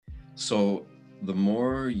So the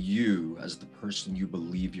more you, as the person you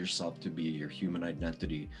believe yourself to be, your human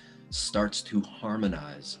identity, starts to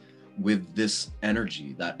harmonize with this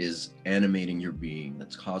energy that is animating your being,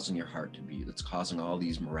 that's causing your heart to beat, that's causing all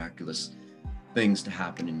these miraculous things to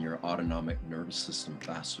happen in your autonomic nervous system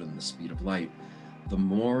faster than the speed of light, the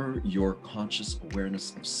more your conscious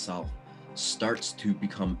awareness of self starts to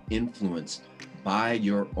become influenced by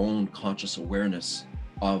your own conscious awareness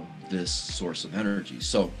of this source of energy.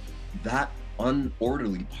 So that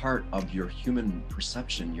unorderly part of your human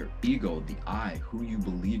perception, your ego, the I, who you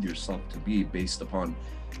believe yourself to be based upon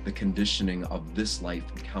the conditioning of this life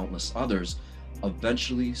and countless others,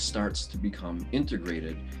 eventually starts to become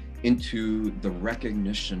integrated into the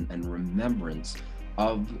recognition and remembrance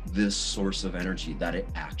of this source of energy that it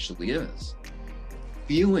actually is.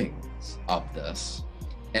 Feelings of this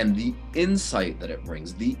and the insight that it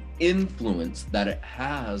brings, the influence that it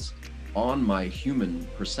has on my human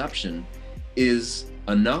perception is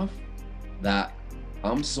enough that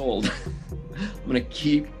I'm sold. I'm going to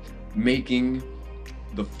keep making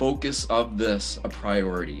the focus of this a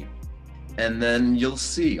priority. And then you'll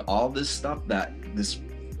see all this stuff, that this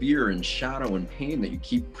fear and shadow and pain that you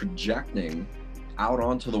keep projecting out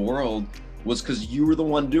onto the world was because you were the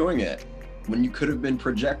one doing it, when you could have been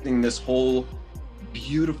projecting this whole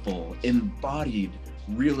beautiful embodied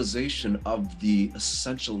realization of the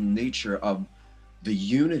essential nature of the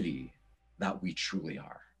unity that we truly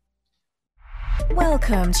are.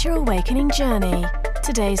 Welcome to your awakening journey.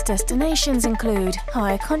 Today's destinations include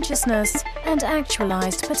higher consciousness and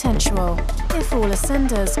actualized potential. If all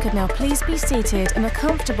ascenders could now please be seated in a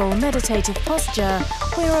comfortable meditative posture,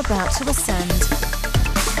 we're about to ascend.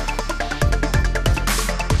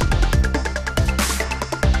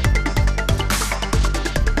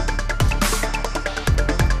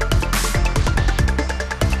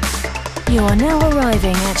 You are now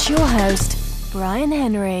arriving at your host, Brian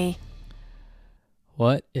Henry.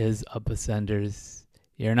 What is up, Ascenders?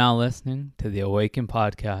 You're now listening to the Awaken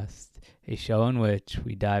Podcast, a show in which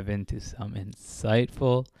we dive into some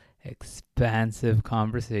insightful, expansive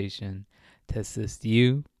conversation to assist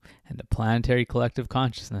you and the planetary collective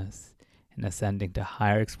consciousness in ascending to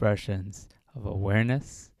higher expressions of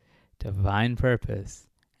awareness, divine purpose,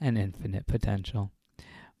 and infinite potential.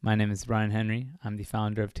 My name is Brian Henry. I'm the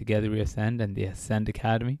founder of Together We Ascend and the Ascend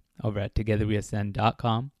Academy over at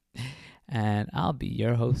togetherweascend.com. And I'll be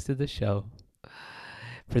your host of the show.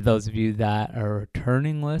 For those of you that are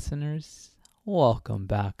returning listeners, welcome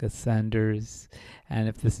back, Ascenders. And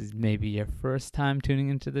if this is maybe your first time tuning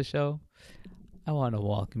into the show, I want to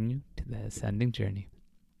welcome you to the ascending journey.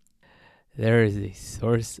 There is a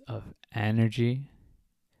source of energy,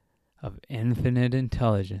 of infinite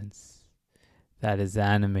intelligence that is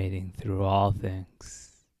animating through all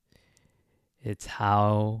things. It's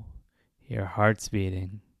how your heart's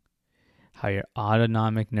beating, how your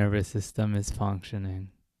autonomic nervous system is functioning.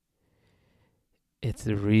 It's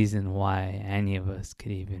the reason why any of us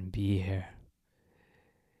could even be here.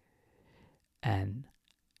 And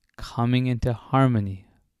coming into harmony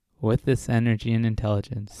with this energy and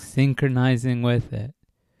intelligence, synchronizing with it,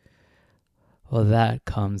 well, that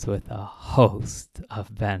comes with a host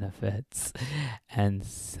of benefits. And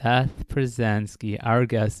Seth Przansky, our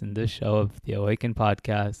guest in this show of the Awaken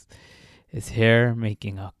Podcast, is here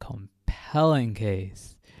making a compelling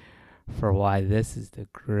case for why this is the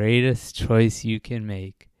greatest choice you can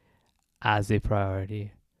make as a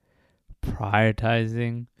priority.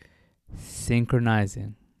 Prioritizing,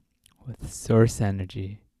 synchronizing with source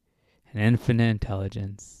energy and infinite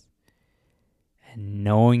intelligence, and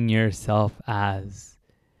knowing yourself as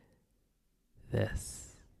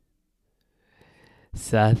this.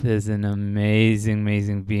 Seth is an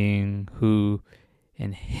amazing being who,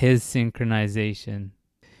 in his synchronization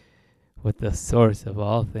with the source of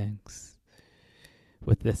all things,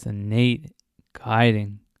 with this innate,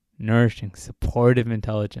 guiding, nourishing, supportive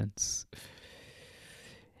intelligence,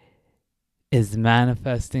 is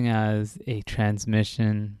manifesting as a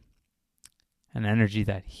transmission, an energy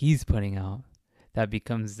that he's putting out, that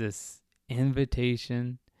becomes this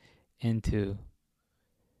invitation into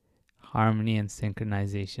harmony and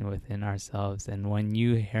synchronization within ourselves. And when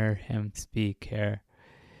you hear him speak here,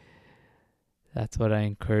 that's what I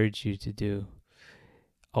encourage you to do.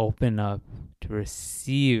 Open up to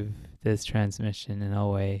receive this transmission in a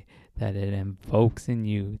way that it invokes in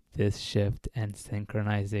you this shift and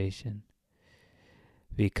synchronization.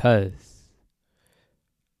 Because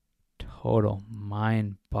total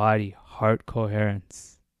mind, body, heart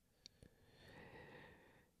coherence,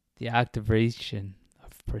 the activation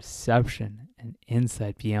of perception and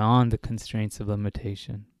insight beyond the constraints of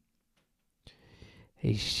limitation,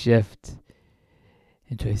 a shift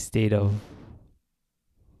into a state of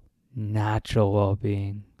natural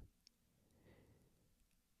well-being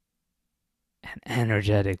and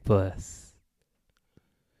energetic bliss.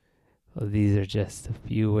 Well, these are just a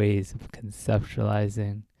few ways of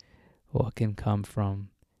conceptualizing what can come from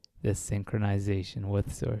this synchronization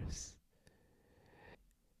with Source.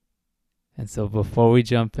 And so before we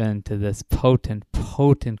jump into this potent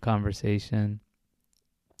conversation,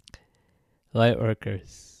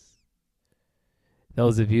 Lightworkers,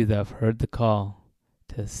 those of you that have heard the call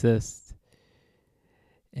to assist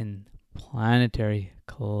in planetary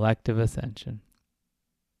collective ascension,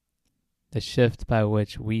 the shift by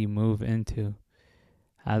which we move into,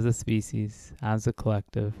 as a species, as a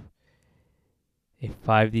collective, a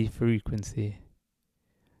 5D frequency,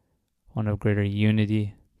 one of greater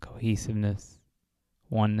unity, cohesiveness,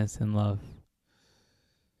 oneness, and love.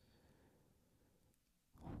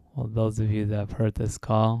 Well, those of you that have heard this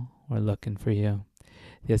call, we're looking for you.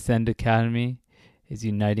 The Ascend Academy is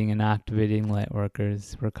uniting and activating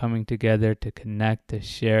lightworkers. We're coming together to connect, to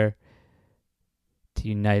share, to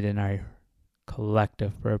unite in our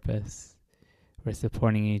collective purpose. We're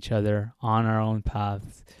supporting each other on our own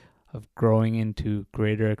paths of growing into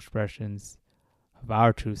greater expressions of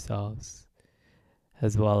our true selves,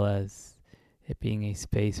 as well as it being a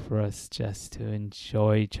space for us just to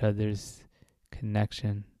enjoy each other's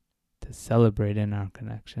connection, to celebrate in our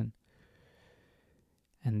connection,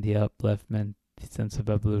 and the upliftment, the sense of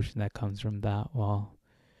evolution that comes from that. Well,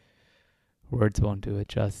 words won't do it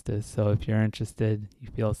justice. So if you're interested, you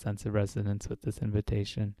feel a sense of resonance with this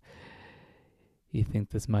invitation, you think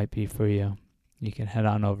this might be for you, you can head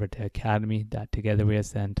on over to academy.together we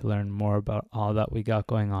ascend to learn more about all that we got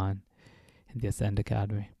going on in the Ascend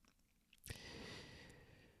Academy.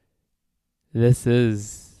 This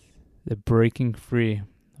is the breaking free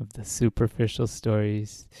of the superficial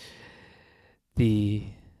stories, the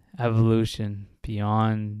evolution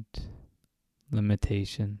beyond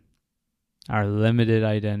limitation, our limited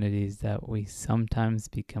identities that we sometimes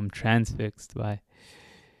become transfixed by.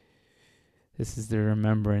 This is the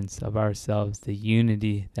remembrance of ourselves, the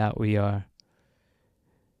unity that we are,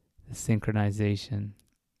 the synchronization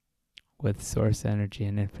with source energy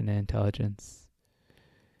and infinite intelligence.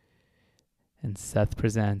 And Seth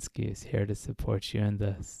Przansky is here to support you in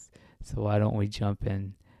this. So why don't we jump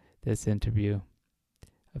in this interview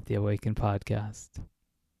of the Awaken podcast?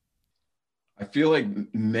 I feel like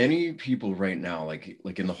many people right now,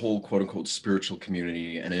 like in the whole quote unquote spiritual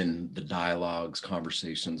community and in the dialogues,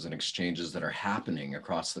 conversations, and exchanges that are happening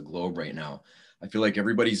across the globe right now, I feel like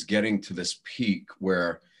everybody's getting to this peak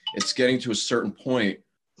where it's getting to a certain point,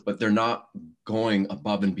 but they're not going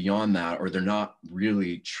above and beyond that, or they're not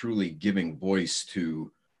really truly giving voice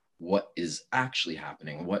to what is actually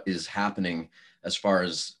happening, what is happening as far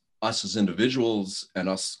as us as individuals and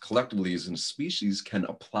us collectively as a species can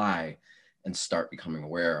apply and start becoming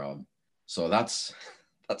aware of. So that's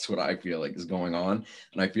what I feel like is going on.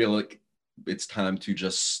 And I feel like it's time to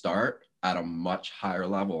just start at a much higher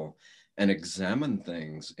level and examine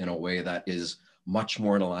things in a way that is much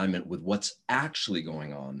more in alignment with what's actually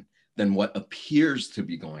going on than what appears to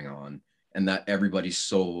be going on, and that everybody's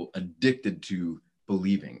so addicted to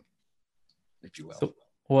believing, if you will. So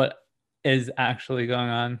what is actually going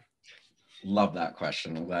on? Love that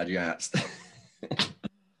question. I'm glad you asked.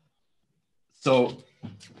 So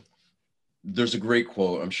there's a great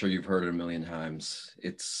quote. I'm sure you've heard it a million times.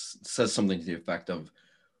 It says something to the effect of,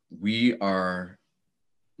 are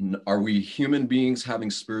we human beings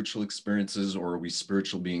having spiritual experiences, or are we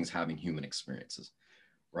spiritual beings having human experiences,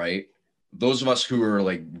 right? Those of us who are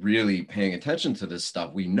like really paying attention to this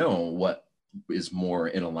stuff, we know what is more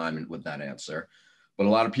in alignment with that answer, but a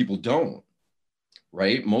lot of people don't,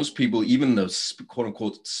 right? Most people, even those quote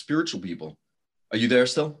unquote spiritual people, are you there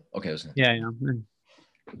still? Okay. Yeah.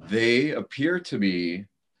 They appear to be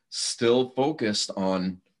still focused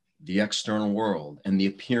on the external world and the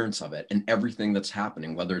appearance of it and everything that's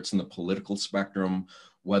happening, whether it's in the political spectrum,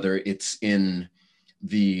 whether it's in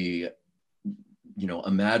the,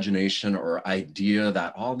 imagination or idea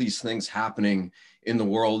that all these things happening in the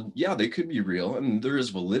world, yeah, they could be real and there is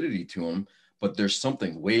validity to them, but there's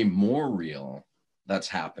something way more real that's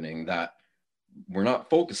happening that we're not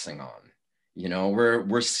focusing on.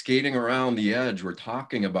 We're skating around the edge. We're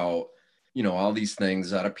talking about, all these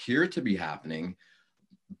things that appear to be happening,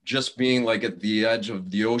 just being like at the edge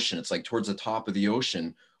of the ocean. It's like towards the top of the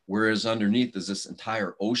ocean, whereas underneath is this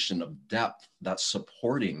entire ocean of depth that's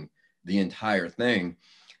supporting the entire thing.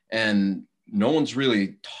 And no one's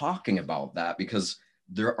really talking about that because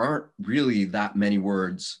there aren't really that many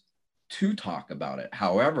words to talk about it.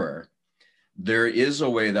 However, there is a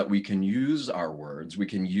way that we can use our words. We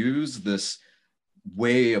can use this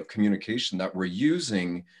way of communication that we're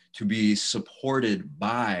using to be supported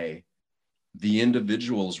by the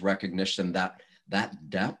individual's recognition that that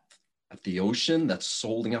depth at the ocean that's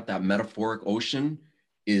holding up that metaphoric ocean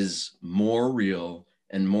is more real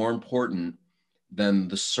and more important than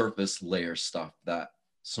the surface layer stuff that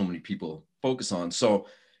so many people focus on. So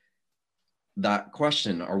that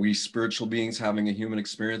question, are we spiritual beings having a human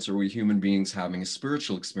experience, or are we human beings having a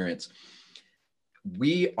spiritual experience?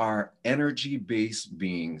 We are energy-based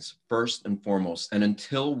beings first and foremost. And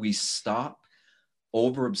until we stop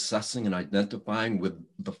over obsessing and identifying with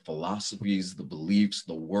the philosophies, the beliefs,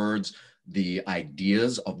 the words, the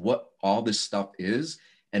ideas of what all this stuff is,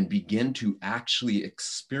 and begin to actually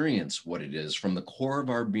experience what it is from the core of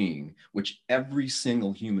our being, which every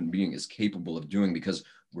single human being is capable of doing because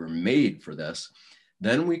we're made for this,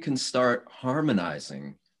 then we can start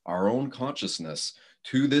harmonizing our own consciousness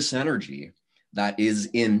to this energy that is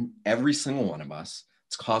in every single one of us.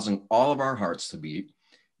 It's causing all of our hearts to beat.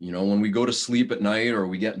 You know, when we go to sleep at night or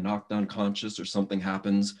we get knocked unconscious or something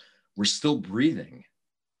happens, we're still breathing,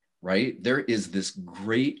 right? There is this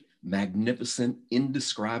great, magnificent,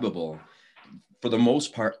 indescribable, for the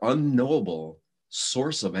most part, unknowable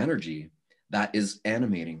source of energy that is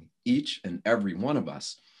animating each and every one of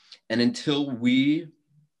us. And until we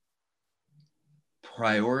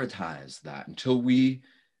prioritize that, until we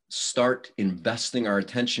start investing our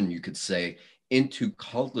attention, you could say, into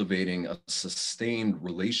cultivating a sustained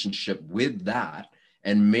relationship with that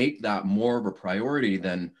and make that more of a priority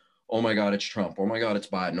than, oh my God, it's Trump. Oh my God, it's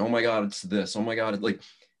Biden. Oh my God, it's this. Oh my God, it's like,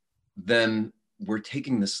 then we're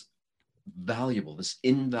taking this valuable, this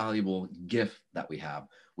invaluable gift that we have,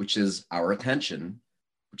 which is our attention,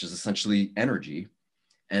 which is essentially energy.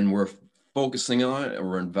 And we're focusing on it, and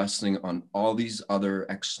we're investing on all these other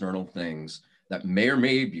external things that may or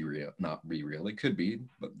may be real, not be real. It could be,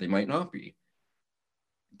 but they might not be.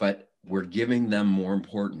 But we're giving them more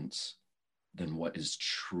importance than what is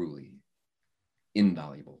truly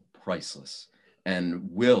invaluable, priceless, and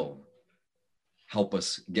will help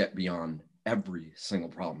us get beyond every single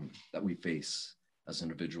problem that we face as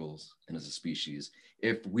individuals and as a species,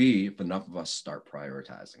 if enough of us start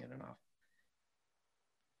prioritizing it enough.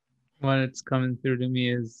 What it's coming through to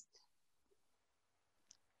me is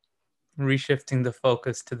reshifting the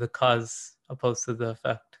focus to the cause opposed to the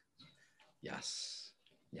effect. Yes,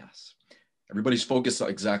 yes. Everybody's focused,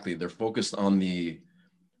 exactly. They're focused on they're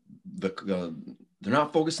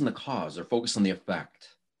not focused on the cause. They're focused on the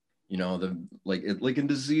effect. You know, like in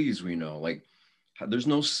disease, we know, like there's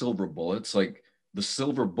no silver bullets. Like the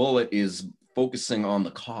silver bullet is focusing on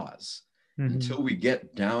the cause. Mm-hmm. Until we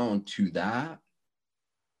get down to that,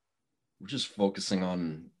 we're just focusing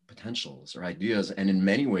on potentials or ideas. And in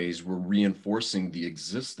many ways, we're reinforcing the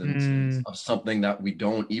existence of something that we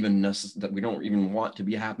don't even want to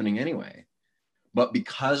be happening anyway. But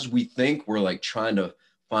because we think we're like trying to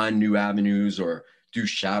find new avenues or do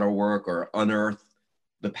shadow work or unearth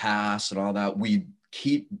the past and all that, we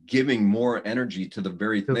keep giving more energy to the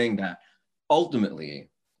very thing that ultimately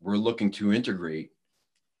we're looking to integrate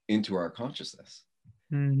into our consciousness.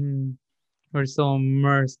 Mm-hmm. We're so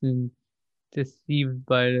immersed and deceived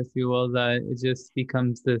by it, if you will, that it just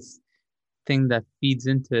becomes this thing that feeds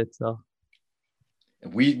into itself.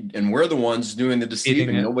 And we're the ones doing the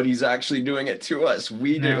deceiving. Nobody's actually doing it to us.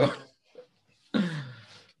 We do.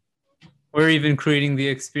 We're even creating the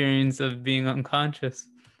experience of being unconscious.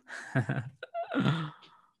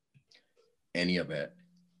 Any of it.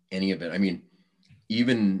 I mean,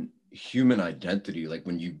 even human identity, like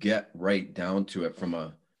when you get right down to it from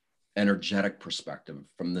a energetic perspective,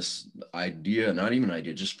 from this idea, not even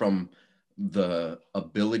idea, just from the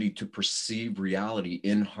ability to perceive reality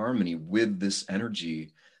in harmony with this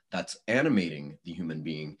energy that's animating the human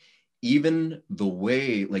being. Even the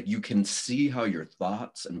way, like you can see how your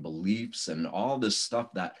thoughts and beliefs and all this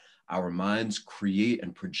stuff that our minds create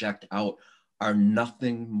and project out are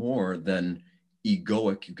nothing more than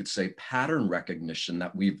egoic, you could say, pattern recognition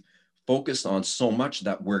that we've focused on so much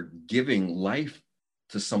that we're giving life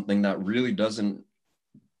to something that really doesn't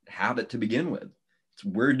have it to begin with.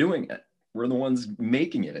 We're doing it. We're the ones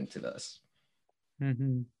making it into this.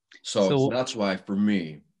 Mm-hmm. So that's why for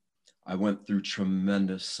me, I went through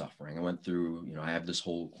tremendous suffering. I went through, I have this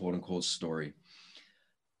whole quote unquote story,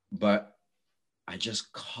 but I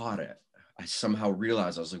just caught it. I somehow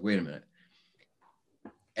realized, I was like, wait a minute.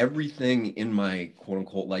 Everything in my quote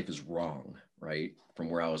unquote life is wrong, right? From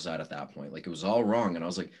where I was at that point. Like it was all wrong. And I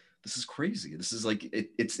was like, this is crazy. This is like,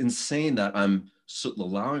 it's insane that I'm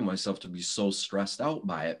allowing myself to be so stressed out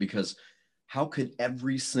by it, because how could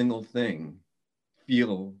every single thing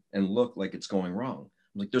feel and look like it's going wrong.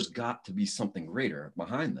 I'm like, there's got to be something greater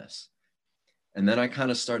behind this. And then I kind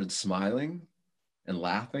of started smiling and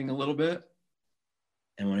laughing a little bit.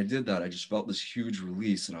 And when I did that, I just felt this huge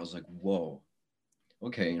release. And I was like, whoa,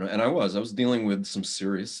 okay. And I was dealing with some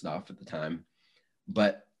serious stuff at the time,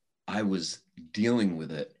 but I was dealing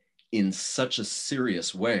with it in such a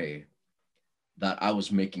serious way that I was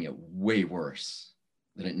making it way worse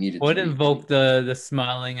than it needed to What be. invoked the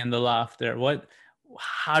smiling and the laughter?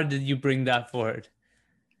 How did you bring that forward?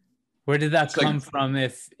 Where did that come from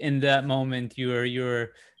if in that moment you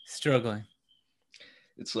were struggling?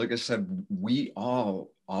 It's like I said, we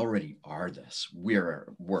all already are this. We're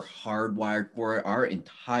hardwired for it. Our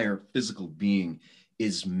entire physical being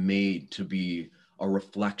is made to be a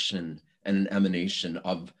reflection and an emanation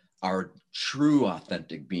of our true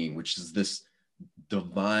authentic being, which is this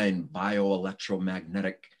divine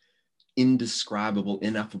bioelectromagnetic, indescribable,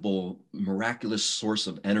 ineffable, miraculous source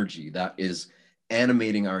of energy that is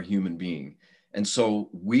animating our human being. And so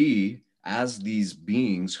we, as these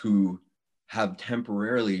beings who have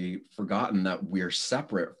temporarily forgotten that we're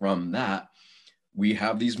separate from that, we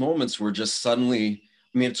have these moments where just suddenly,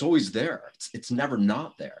 I mean, it's always there. It's never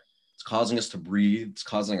not there. It's causing us to breathe. It's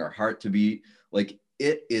causing our heart to beat. Like,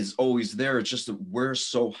 it is always there. It's just that we're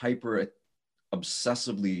so hyper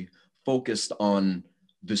obsessively focused on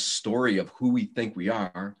the story of who we think we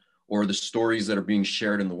are, or the stories that are being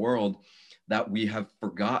shared in the world, that we have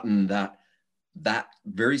forgotten that that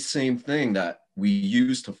very same thing that we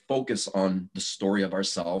use to focus on the story of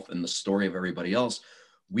ourselves and the story of everybody else,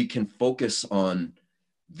 we can focus on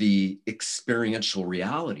the experiential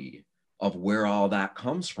reality of where all that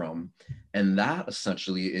comes from. And that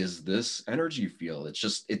essentially is this energy field. It's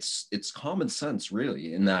just, it's common sense,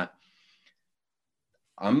 really, in that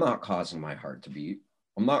I'm not causing my heart to beat.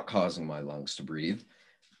 I'm not causing my lungs to breathe.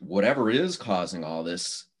 Whatever is causing all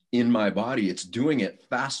this in my body, it's doing it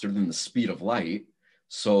faster than the speed of light.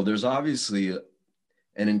 So there's obviously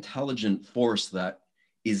an intelligent force that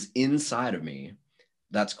is inside of me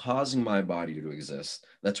that's causing my body to exist,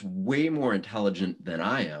 that's way more intelligent than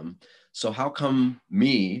I am. So how come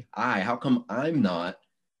I'm not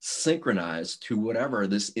synchronized to whatever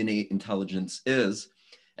this innate intelligence is?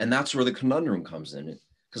 And that's where the conundrum comes in.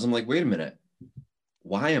 Because I'm like, wait a minute,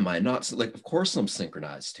 why am I not? Like, of course I'm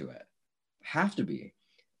synchronized to it. Have to be.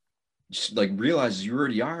 Just like realize you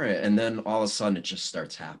already are it. And then all of a sudden it just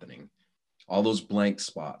starts happening. All those blank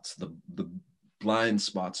spots, the blind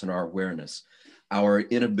spots in our awareness, our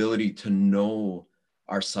inability to know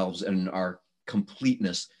ourselves and our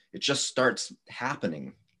completeness, it just starts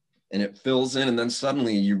happening and it fills in. And then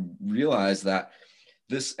suddenly you realize that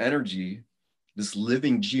this energy, this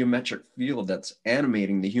living geometric field that's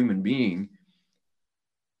animating the human being,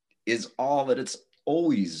 is all that it's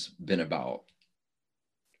always been about.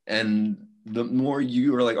 And the more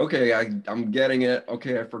you are like, okay, I'm getting it.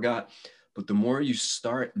 Okay, I forgot. But the more you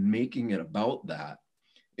start making it about that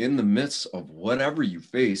in the midst of whatever you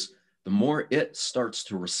face, the more it starts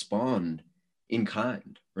to respond in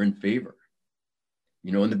kind or in favor.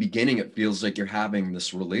 You know, in the beginning, it feels like you're having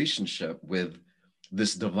this relationship with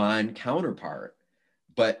this divine counterpart,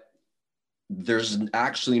 but there's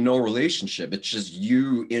actually no relationship. It's just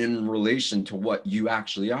you in relation to what you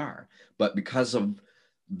actually are. But because of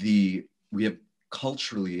we have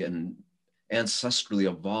culturally and ancestrally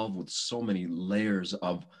evolved with so many layers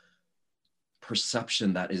of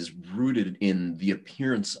perception that is rooted in the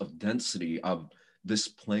appearance of density of this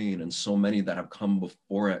plane and so many that have come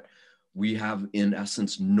before it, we have in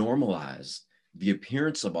essence normalized the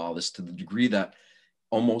appearance of all this to the degree that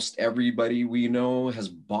almost everybody we know has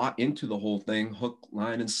bought into the whole thing, hook,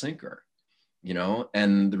 line, and sinker, you know?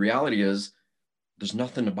 And the reality is there's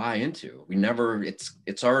nothing to buy into.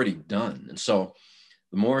 It's already done. And so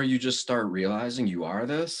the more you just start realizing you are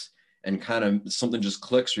this, and kind of something just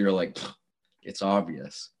clicks where you're like, it's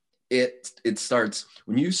obvious. It starts,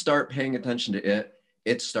 when you start paying attention to it,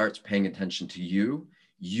 it starts paying attention to you.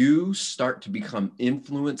 You start to become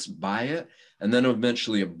influenced by it. And then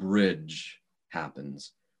eventually a bridge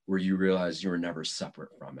happens where you realize you were never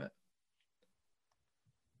separate from it.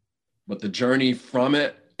 But the journey from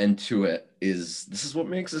it and to it this is what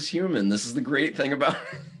makes us human. This is the great thing about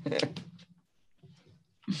it.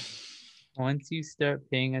 Once you start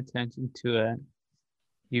paying attention to it,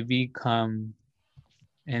 you become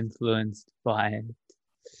influenced by it.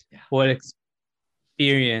 Yeah. What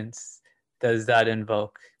experience does that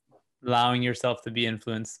invoke? Allowing yourself to be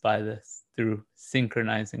influenced by this through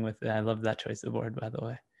synchronizing with it. I love that choice of word, by the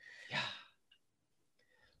way. Yeah.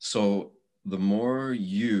 So the more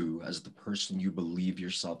you, as the person you believe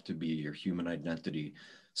yourself to be, your human identity,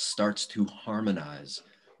 starts to harmonize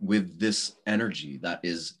with this energy that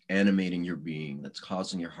is animating your being, that's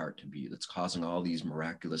causing your heart to beat, that's causing all these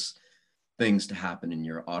miraculous things to happen in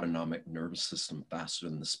your autonomic nervous system faster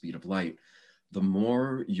than the speed of light, the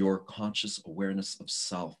more your conscious awareness of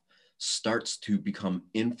self starts to become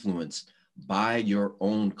influenced by your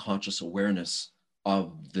own conscious awareness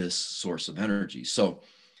of this source of energy. So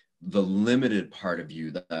the limited part of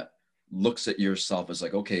you that looks at yourself as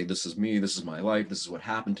like, okay, this is me, this is my life, this is what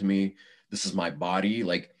happened to me, this is my body,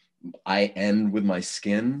 like I end with my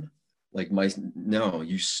skin, like no,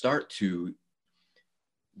 you start to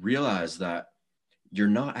realize that you're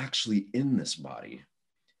not actually in this body.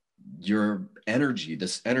 Your energy,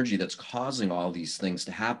 this energy that's causing all these things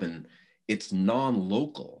to happen, it's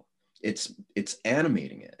non-local. It's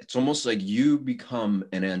animating it. It's almost like you become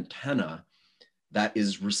an antenna that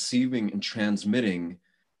is receiving and transmitting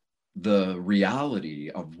the reality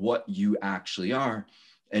of what you actually are,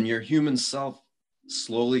 and your human self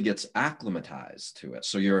slowly gets acclimatized to it.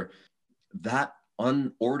 So you're that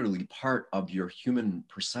unorderly part of your human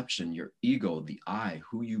perception, your ego, the I,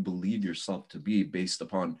 who you believe yourself to be based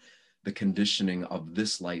upon the conditioning of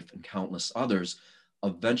this life and countless others,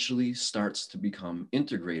 eventually starts to become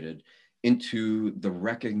integrated into the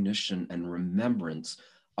recognition and remembrance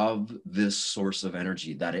of this source of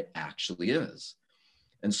energy that it actually is.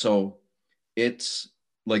 And so it's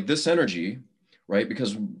like this energy, right?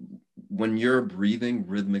 Because when you're breathing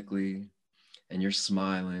rhythmically and you're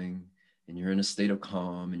smiling and you're in a state of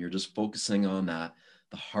calm and you're just focusing on that,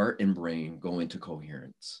 the heart and brain go into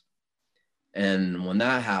coherence. And when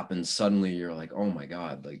that happens, suddenly you're like, oh my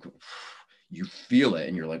God, like you feel it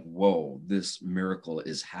and you're like, whoa, this miracle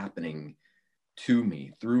is happening to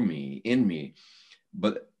me, through me, in me.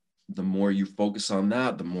 But the more you focus on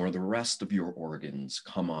that, the more the rest of your organs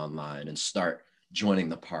come online and start joining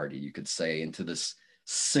the party, you could say, into this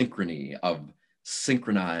synchrony of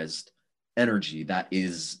synchronized energy that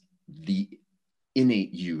is the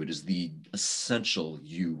innate you. It is the essential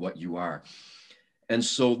you, what you are. And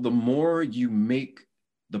so the more you make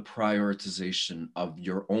the prioritization of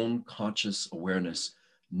your own conscious awareness,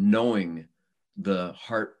 knowing the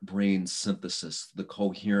heart-brain synthesis, the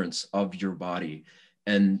coherence of your body,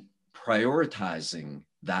 and prioritizing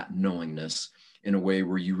that knowingness in a way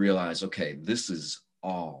where you realize, okay, this is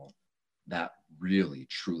all that really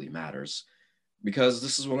truly matters, because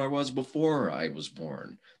this is what I was before I was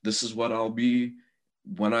born. This is what I'll be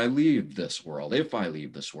when I leave this world, if I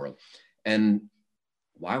leave this world. And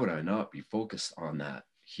why would I not be focused on that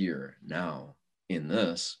here, now, in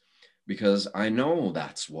this? Because I know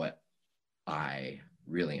that's what I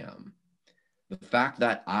really am. The fact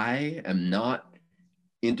that I am not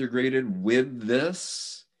integrated with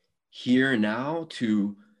this here now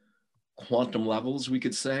to quantum levels, we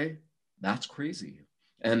could say, that's crazy.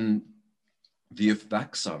 And the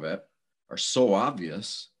effects of it are so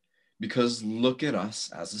obvious because look at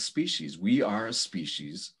us as a species. We are a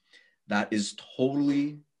species that is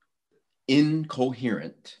totally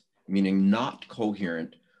incoherent, meaning not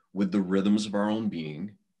coherent with the rhythms of our own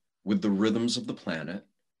being, with the rhythms of the planet,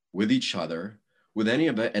 with each other, with any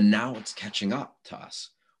of it. And now it's catching up to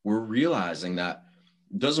us. We're realizing that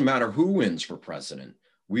it doesn't matter who wins for president.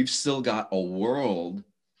 We've still got a world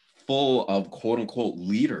full of quote unquote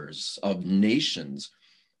leaders of nations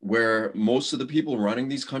where most of the people running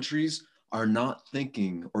these countries are not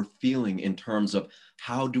thinking or feeling in terms of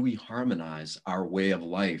how do we harmonize our way of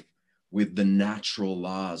life with the natural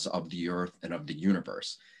laws of the earth and of the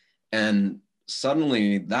universe. And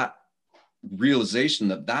suddenly that realization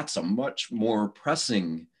that that's a much more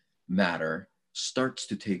pressing matter starts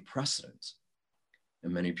to take precedence.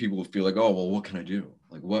 And many people will feel like, oh, well, what can I do?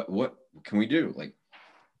 Like, what can we do? Like,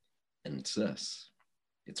 and it's this.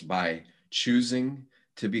 It's by choosing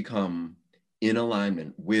to become in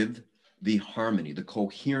alignment with the harmony, the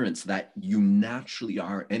coherence that you naturally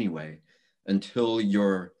are anyway, until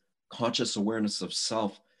your conscious awareness of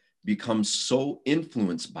self becomes so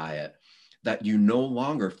influenced by it that you no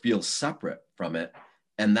longer feel separate from it.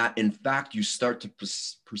 And that in fact, you start to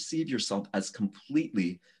perceive yourself as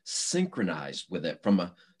completely synchronized with it, from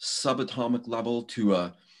a subatomic level to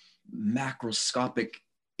a macroscopic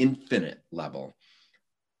infinite level,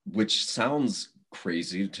 which sounds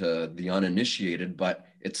crazy to the uninitiated, but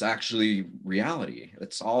it's actually reality.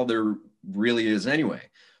 It's all there really is anyway.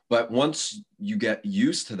 But once you get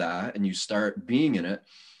used to that and you start being in it,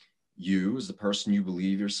 you, as the person you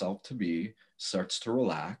believe yourself to be, starts to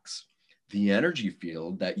relax. The energy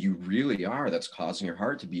field that you really are, that's causing your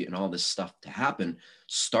heart to beat and all this stuff to happen,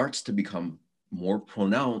 starts to become more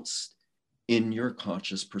pronounced in your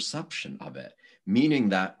conscious perception of it, meaning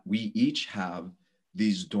that we each have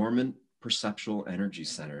these dormant perceptual energy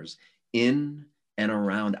centers in and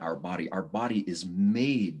around our body. Our body is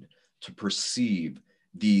made to perceive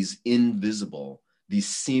these invisible, these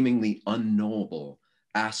seemingly unknowable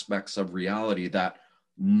aspects of reality that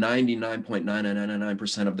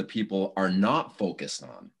 99.9999% of the people are not focused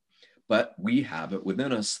on. But we have it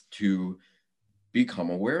within us to become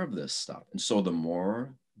aware of this stuff. And so the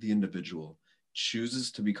more the individual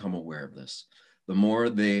chooses to become aware of this, the more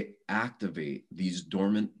they activate these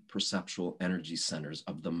dormant perceptual energy centers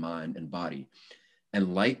of the mind and body.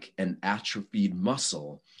 And like an atrophied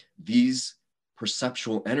muscle, these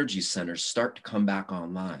perceptual energy centers start to come back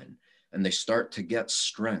online and they start to get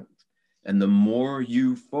strength. And the more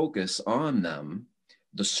you focus on them,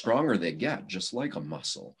 the stronger they get, just like a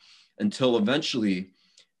muscle, until eventually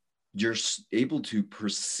you're able to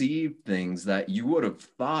perceive things that you would have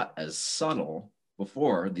thought as subtle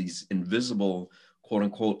before, these invisible, quote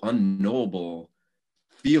unquote, unknowable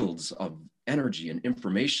fields of energy and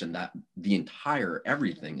information that the entire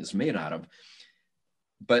everything is made out of.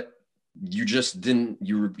 But you just didn't,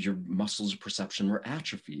 your muscles of perception were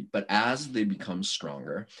atrophied. But as they become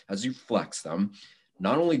stronger, as you flex them,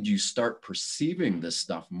 not only do you start perceiving this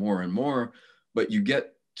stuff more and more, but you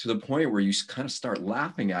get to the point where you kind of start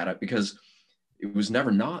laughing at it because it was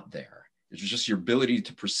never not there. It was just your ability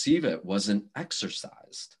to perceive it wasn't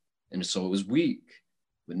exercised. And so it was weak.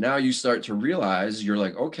 But now you start to realize, you're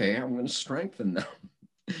like, okay, I'm going to strengthen them.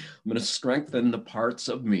 I'm going to strengthen the parts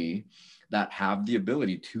of me that have the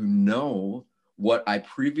ability to know what I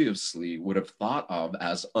previously would have thought of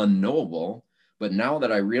as unknowable. But now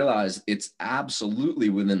that I realize it's absolutely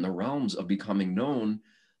within the realms of becoming known,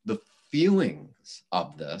 the feelings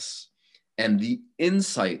of this and the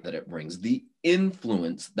insight that it brings, the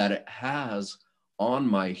influence that it has on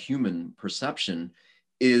my human perception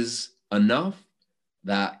is enough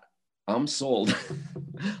that I'm sold.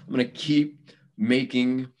 I'm going to keep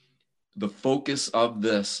making the focus of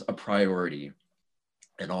this a priority,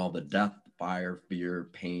 and all the death, fire, fear,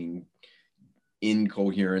 pain,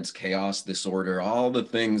 incoherence, chaos, disorder, all the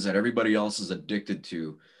things that everybody else is addicted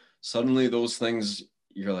to. Suddenly those things,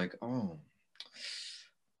 you're like, oh,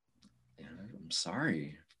 I'm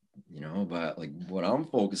sorry, but like what I'm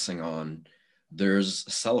focusing on, there's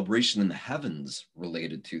a celebration in the heavens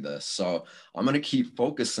related to this. So I'm going to keep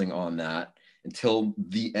focusing on that until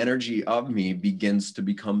the energy of me begins to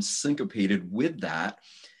become syncopated with that.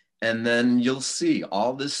 And then you'll see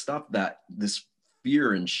all this stuff, that this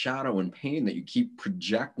fear and shadow and pain that you keep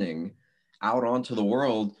projecting out onto the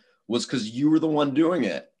world was because you were the one doing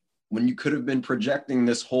it, when you could have been projecting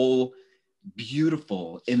this whole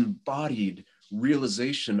beautiful embodied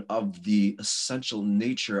realization of the essential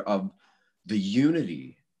nature of the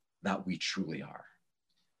unity that we truly are.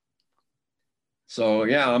 So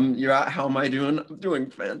yeah, how am I doing? I'm doing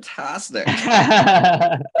fantastic.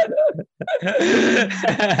 But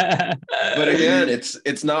again,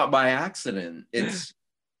 it's not by accident. It's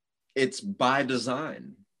by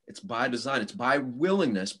design. It's by design. It's by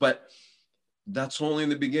willingness. But that's only in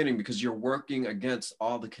the beginning, because you're working against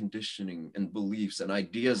all the conditioning and beliefs and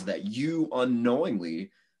ideas that you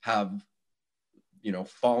unknowingly have,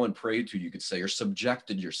 fallen prey to, you could say, or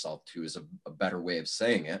subjected yourself to is a better way of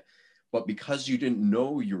saying it. But because you didn't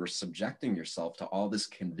know you were subjecting yourself to all this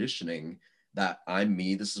conditioning that I'm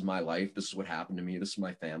me, this is my life, this is what happened to me, this is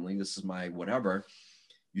my family, this is my whatever,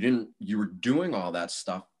 you were doing all that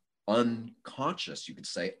stuff unconscious, you could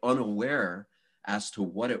say, unaware as to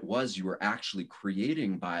what it was you were actually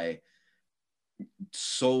creating by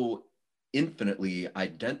so infinitely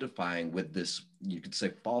identifying with this, you could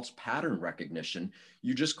say, false pattern recognition.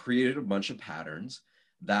 You just created a bunch of patterns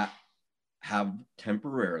that have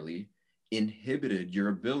temporarily inhibited your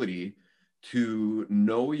ability to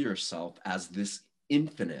know yourself as this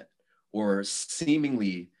infinite or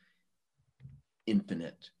seemingly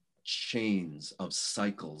infinite chains of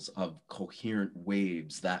cycles of coherent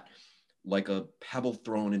waves that, like a pebble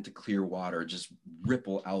thrown into clear water, just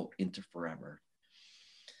ripple out into forever.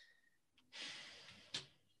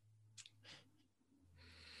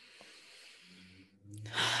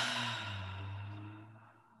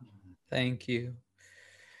 Thank you.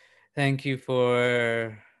 Thank you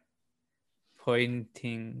for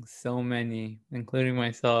pointing so many, including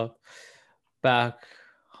myself, back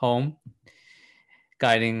home,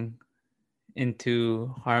 guiding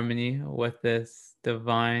into harmony with this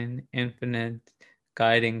divine, infinite,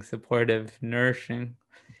 guiding, supportive, nourishing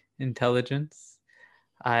intelligence.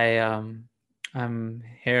 I'm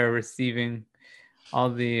here receiving all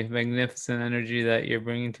the magnificent energy that you're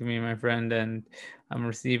bringing to me, my friend, and I'm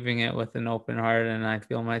receiving it with an open heart, and I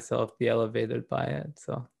feel myself be elevated by it.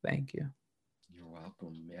 So thank you. You're welcome.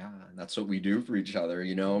 welcome. Yeah, and that's what we do for each other,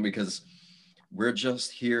 you know, because we're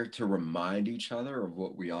just here to remind each other of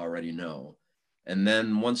what we already know. And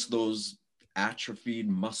then once those atrophied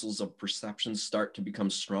muscles of perception start to become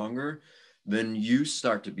stronger, then you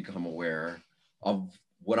start to become aware of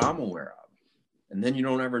what I'm aware of. And then you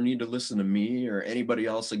don't ever need to listen to me or anybody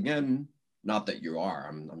else again. Not that you are,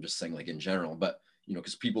 I'm just saying like in general, but you know,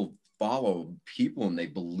 because people follow people and they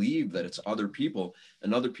believe that it's other people,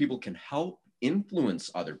 and other people can help influence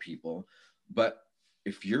other people. But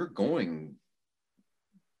if you're going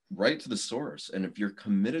right to the source, and if you're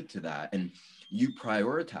committed to that and you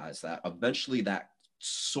prioritize that, eventually that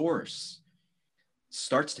source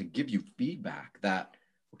starts to give you feedback that,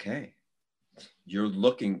 okay, you're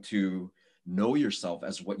looking to know yourself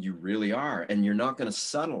as what you really are, and you're not going to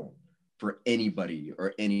settle for anybody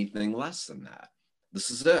or anything less than that.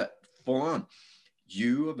 This is it, full on.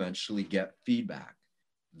 You eventually get feedback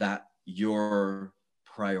that your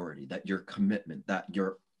priority, that your commitment, that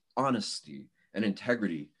your honesty and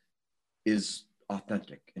integrity is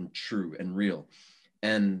authentic and true and real.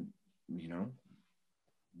 And, you know,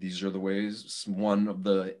 these are the ways, one of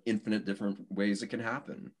the infinite different ways it can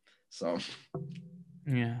happen. So,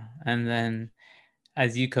 Yeah. And then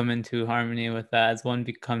as you come into harmony with that, as one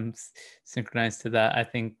becomes synchronized to that, I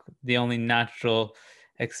think the only natural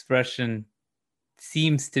expression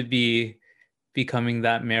seems to be becoming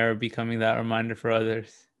that mirror, becoming that reminder for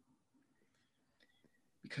others.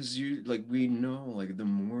 because you, like, we know, like, the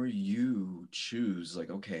more you choose, like,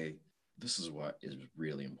 okay, this is what is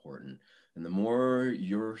really important. And the more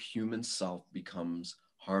your human self becomes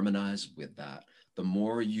harmonized with that, the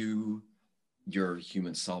more your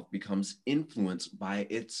human self becomes influenced by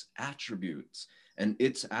its attributes. And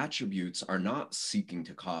its attributes are not seeking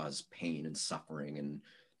to cause pain and suffering and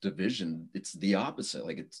division. It's the opposite.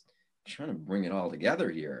 Like, it's trying to bring it all together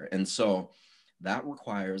here. And so that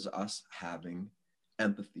requires us having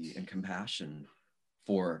empathy and compassion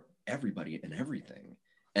for everybody and everything,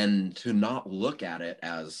 and to not look at it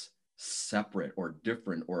as separate or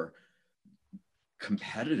different or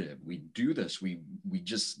competitive. We do this, we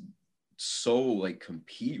just so like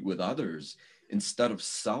compete with others instead of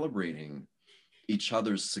celebrating each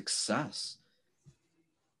other's success.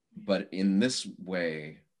 But in this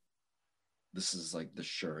way, this is like the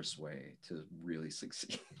surest way to really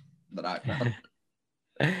succeed that I found.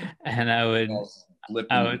 And I would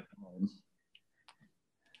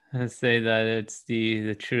say that it's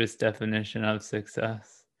the truest definition of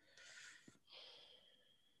success.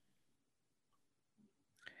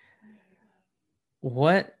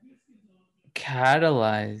 What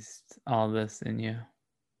catalyzed all this in you?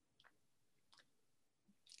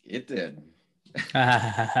 It did.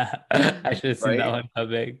 I should have seen that one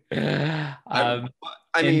coming.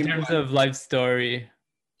 In terms of life story,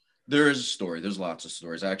 there is a story. There's lots of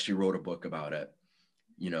stories. I actually wrote a book about it,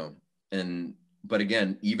 you know. And but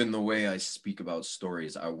again, even the way I speak about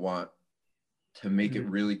stories, I want to make it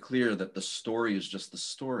really clear that the story is just the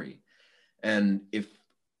story. And if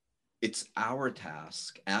it's our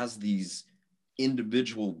task as these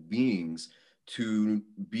individual beings to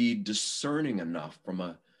be discerning enough from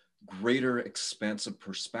a greater expansive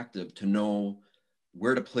perspective to know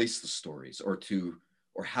where to place the stories, or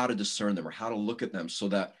how to discern them, or how to look at them, so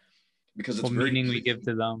that, because it's what very meaning we give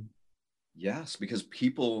to them. Yes, because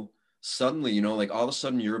people suddenly, you know, like all of a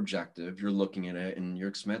sudden you're objective, you're looking at it and you're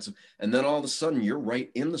expansive, and then all of a sudden you're right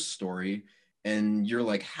in the story and you're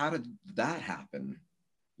like, how did that happen?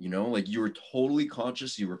 You know, like you were totally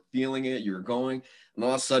conscious, you were feeling it, you were going, and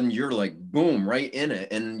all of a sudden you're like, boom, right in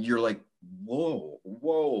it. And you're like, whoa,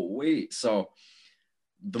 wait. So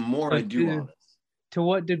the more I do all this. To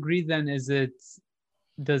what degree then does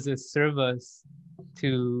it serve us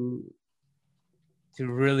to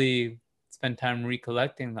really spend time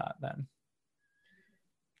recollecting that then?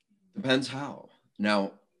 Depends how.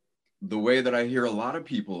 Now, the way that I hear a lot of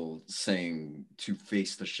people saying to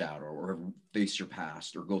face the shadow or face your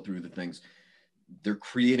past or go through the things, they're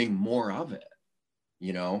creating more of it,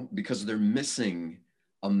 you know, because they're missing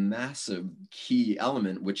a massive key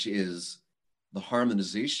element, which is the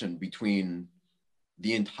harmonization between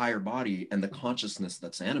the entire body and the consciousness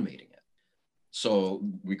that's animating it. So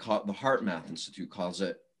we call it, the Heart Math Institute calls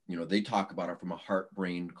it, you know, they talk about it from a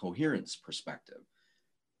heart-brain coherence perspective,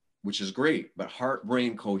 which is great. But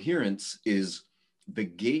heart-brain coherence is the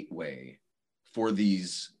gateway for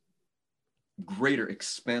these greater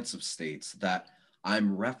expansive states that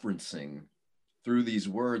I'm referencing through these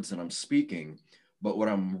words that I'm speaking. But what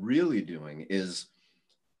I'm really doing is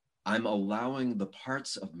I'm allowing the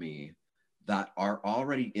parts of me that are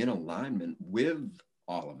already in alignment with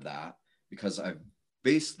all of that, because I've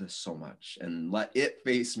face this so much and let it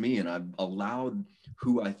face me. And I've allowed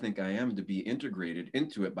who I think I am to be integrated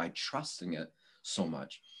into it by trusting it so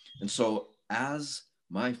much. And so as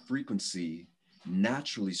my frequency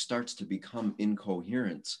naturally starts to become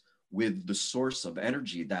incoherent with the source of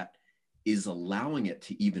energy that is allowing it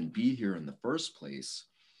to even be here in the first place,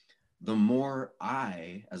 the more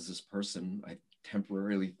I, as this person I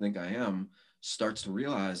temporarily think I am, starts to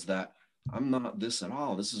realize that I'm not this at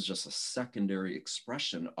all. This is just a secondary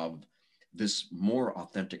expression of this more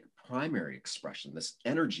authentic primary expression, this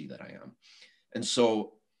energy that I am. And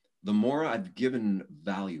so the more I've given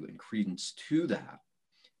value and credence to that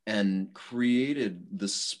and created the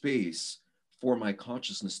space for my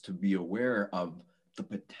consciousness to be aware of the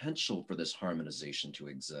potential for this harmonization to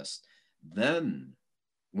exist, then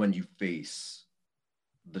when you face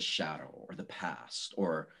the shadow or the past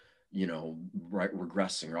or right,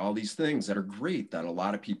 regressing or all these things that are great that a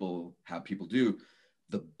lot of people have people do,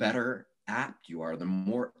 the better apt you are, the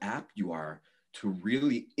more apt you are to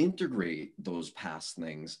really integrate those past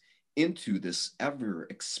things into this ever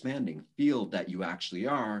expanding field that you actually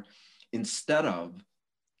are, instead of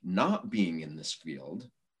not being in this field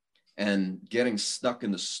and getting stuck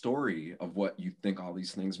in the story of what you think all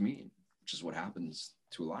these things mean, which is what happens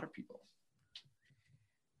to a lot of people.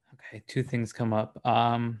 Okay, two things come up.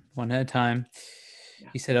 One at a time. Yeah.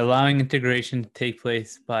 You said allowing integration to take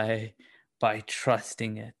place by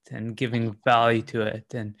trusting it and giving value to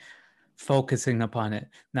it and focusing upon it.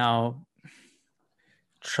 Now,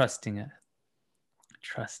 trusting it.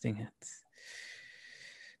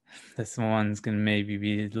 This one's going to maybe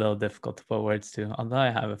be a little difficult to put words to, although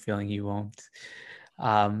I have a feeling you won't.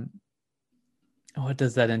 What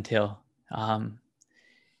does that entail?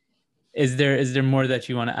 Is there more that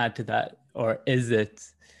you want to add to that? Or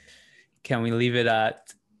can we leave it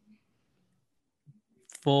at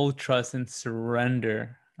full trust and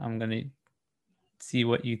surrender? I'm going to see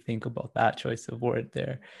what you think about that choice of word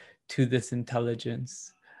there, to this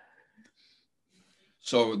intelligence.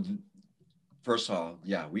 So first of all,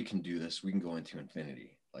 yeah, we can do this. We can go into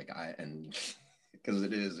infinity, because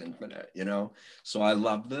it is infinite, So I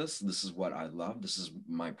love this. This is what I love. This is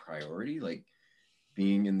my priority, like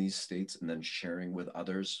being in these states and then sharing with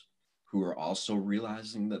others who are also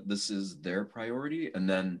realizing that this is their priority, and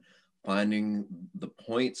then finding the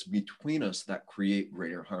points between us that create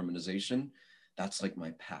greater harmonization. That's like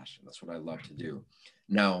my passion. That's what I love to do.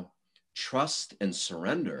 Now, trust and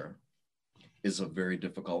surrender is a very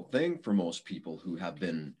difficult thing for most people who have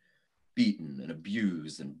been beaten and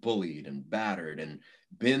abused and bullied and battered and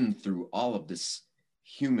been through all of this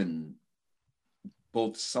human,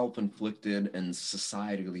 both self-inflicted and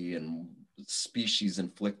societally and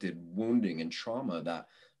species-inflicted wounding and trauma that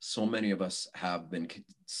so many of us have been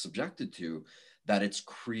subjected to, that it's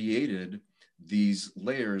created these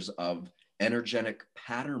layers of energetic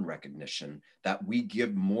pattern recognition that we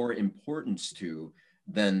give more importance to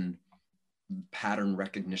than pattern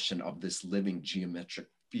recognition of this living geometric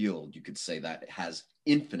field. You could say that it has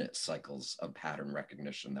infinite cycles of pattern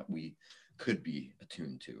recognition that we could be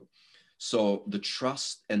attuned to. So the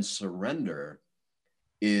trust and surrender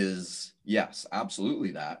is, yes,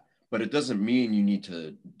 absolutely that, but it doesn't mean you need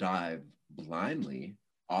to dive blindly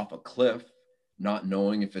off a cliff, not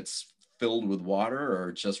knowing if it's filled with water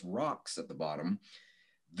or just rocks at the bottom.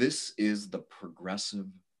 This is the progressive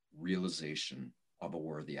realization of a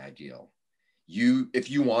worthy ideal. If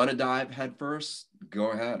you want to dive headfirst,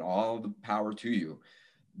 go ahead, all the power to you.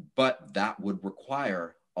 But that would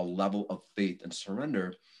require a level of faith and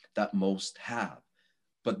surrender that most have.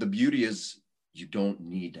 But the beauty is you don't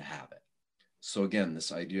need to have it. So again,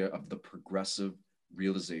 this idea of the progressive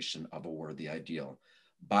realization of a worthy ideal,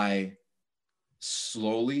 by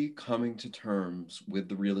slowly coming to terms with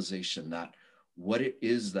the realization that what it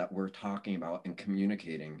is that we're talking about and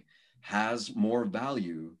communicating has more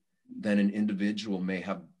value than an individual may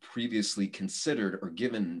have previously considered or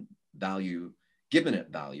given it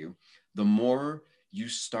value, the more you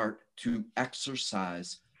start to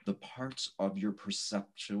exercise the parts of your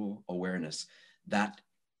perceptual awareness that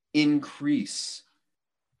increase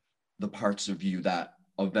the parts of you that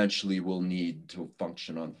eventually will need to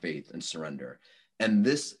function on faith and surrender. And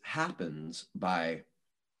this happens by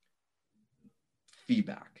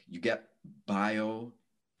feedback. You get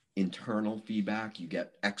internal feedback, you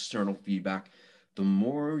get external feedback. The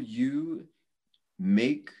more you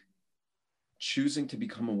make choosing to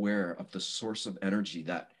become aware of the source of energy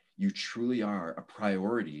that you truly are a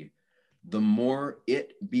priority, the more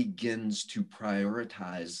it begins to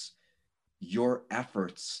prioritize your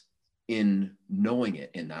efforts in knowing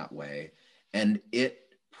it in that way. And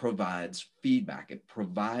it provides feedback. It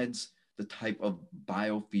provides the type of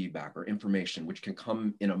biofeedback or information, which can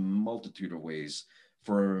come in a multitude of ways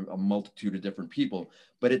for a multitude of different people,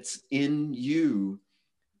 but it's in you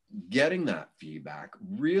getting that feedback,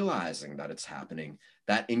 realizing that it's happening,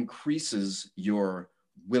 that increases your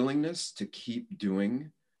willingness to keep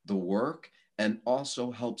doing the work and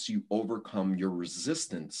also helps you overcome your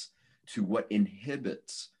resistance to what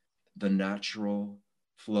inhibits the natural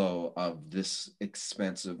flow of this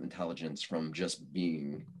expansive intelligence from just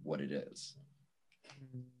being what it is.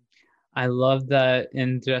 I love that,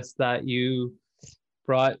 and just that you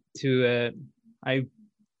brought to it.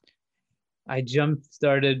 I jump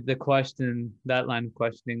started the question, that line of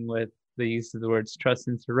questioning, with the use of the words trust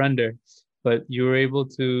and surrender, but you were able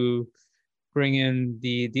to bring in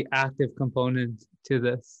the active component to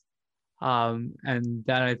this, and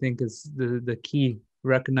that I think is the key,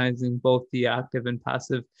 recognizing both the active and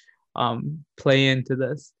passive play into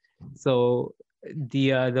this. So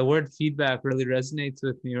the word feedback really resonates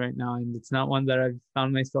with me right now, and it's not one that I've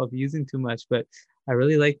found myself using too much, but I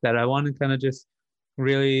really like that. I want to kind of just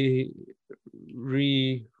really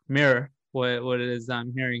mirror what it is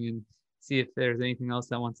I'm hearing and see if there's anything else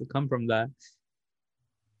that wants to come from that.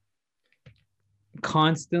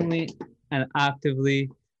 Constantly and actively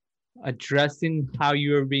addressing how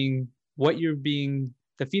you're being, what you're being,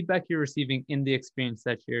 the feedback you're receiving in the experience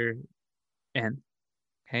that you're in.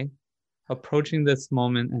 Okay, approaching this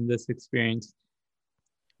moment and this experience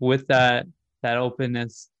with that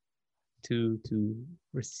openness to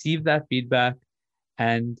receive that feedback.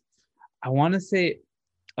 And I want to say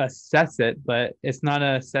assess it, but it's not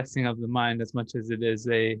an assessing of the mind as much as it is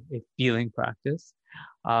a feeling practice.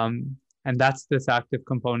 And that's this active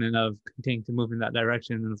component of continuing to move in that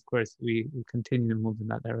direction. And of course, we continue to move in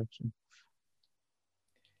that direction.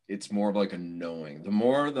 It's more of like a knowing. The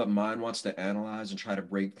more the mind wants to analyze and try to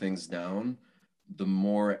break things down, the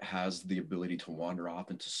more it has the ability to wander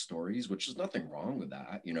off into stories, which is nothing wrong with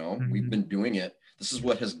that. You know, we've been doing it. This is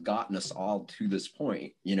what has gotten us all to this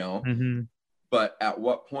point, you know. But at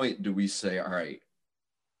what point do we say, all right,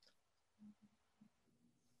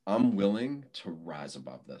 I'm willing to rise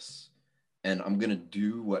above this and I'm going to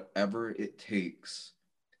do whatever it takes,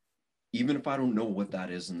 even if I don't know what that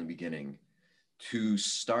is in the beginning, to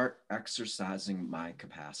start exercising my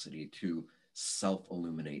capacity to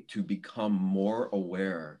self-illuminate, to become more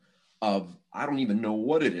aware of, I don't even know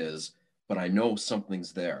what it is, but I know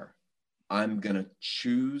something's there. I'm going to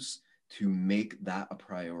choose to make that a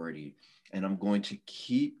priority. And I'm going to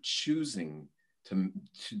keep choosing to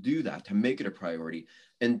do that, to make it a priority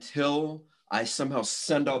until I somehow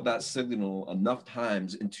send out that signal enough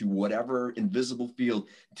times into whatever invisible field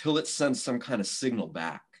till it sends some kind of signal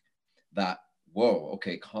back that, whoa,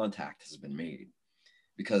 okay, contact has been made.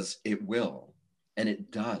 Because it will, and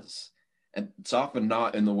it does. And it's often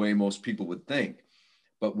not in the way most people would think.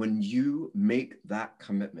 But when you make that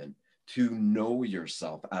commitment to know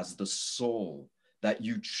yourself as the soul that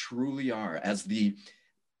you truly are, as the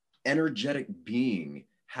energetic being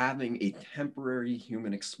having a temporary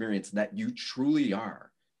human experience that you truly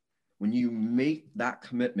are, when you make that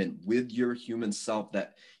commitment with your human self,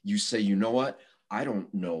 that you say, you know what, I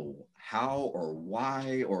don't know how or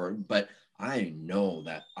why, but I know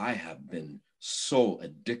that I have been so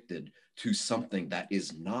addicted to something that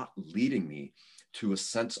is not leading me to a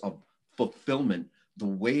sense of fulfillment, the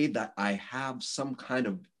way that I have some kind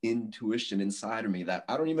of intuition inside of me that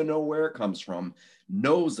I don't even know where it comes from,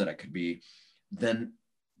 knows that it could be, then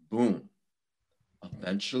boom,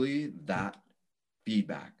 eventually that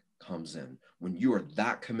feedback comes in. When you are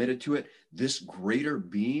that committed to it, this greater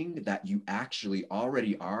being that you actually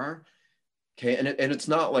already are, okay, and it's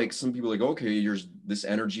not like some people are like, okay, you're this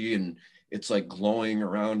energy and it's like glowing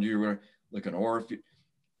around you like an aura.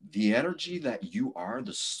 The energy that you are,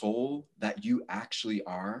 the soul that you actually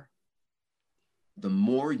are, the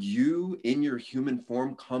more you in your human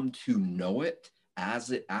form come to know it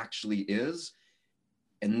as it actually is,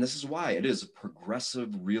 and this is why it is a progressive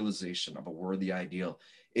realization of a worthy ideal.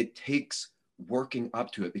 It takes working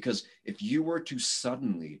up to it, because if you were to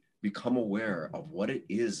suddenly become aware of what it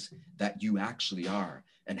is that you actually are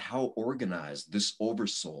and how organized this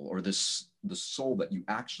oversoul or the soul that you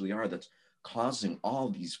actually are that's causing all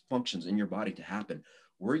these functions in your body to happen,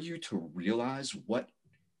 were you to realize what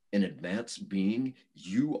an advanced being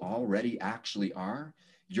you already actually are,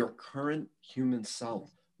 your current human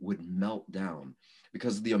self would melt down,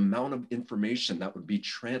 because the amount of information that would be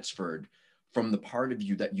transferred from the part of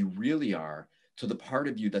you that you really are to the part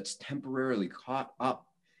of you that's temporarily caught up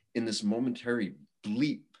in this momentary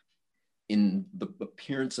bleep in the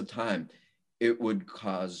appearance of time, it would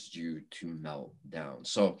cause you to melt down.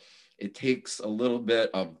 So it takes a little bit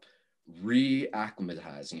of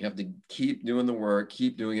reacclimatizing. You have to keep doing the work,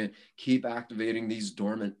 keep doing it, keep activating these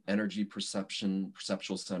dormant energy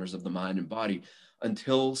perceptual centers of the mind and body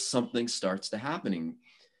until something starts to happening.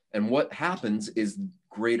 And what happens is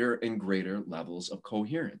greater and greater levels of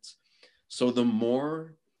coherence. So the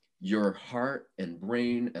more your heart and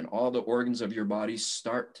brain and all the organs of your body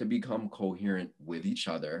start to become coherent with each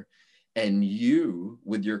other, and you,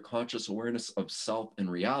 with your conscious awareness of self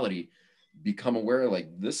and reality, become aware, like,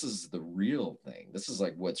 this is the real thing. This is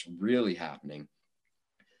like what's really happening.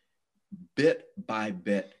 Bit by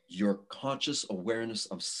bit, your conscious awareness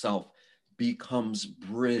of self becomes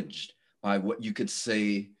bridged by what you could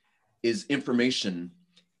say is information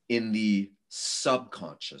in the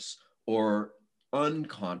subconscious or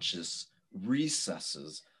unconscious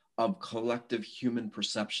recesses of collective human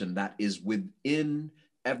perception that is within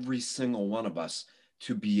every single one of us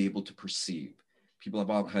to be able to perceive. People have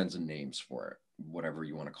all kinds of names for it, whatever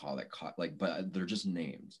you want to call it, like, but they're just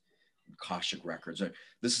names. Akashic records.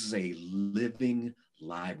 This is a living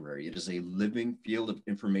library. It is a living field of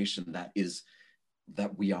information that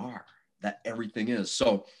we are, that everything is.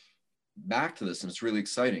 So back to this, and it's really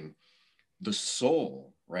exciting. The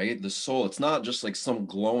soul, right? The soul, it's not just like some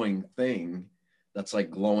glowing thing that's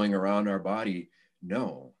like glowing around our body.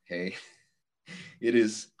 No, okay. It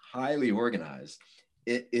is highly organized.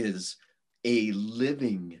 It is a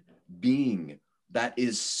living being that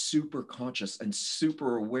is super conscious and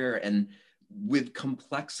super aware, and with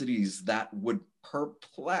complexities that would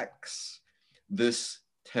perplex this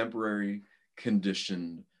temporary,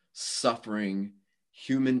 conditioned, suffering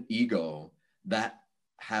human ego that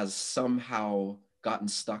has somehow gotten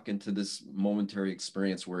stuck into this momentary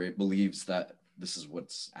experience where it believes that this is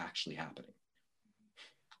what's actually happening.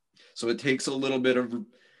 So it takes a little bit of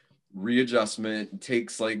readjustment. It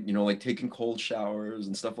takes, like, you know, like taking cold showers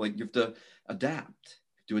and stuff. Like, you have to adapt.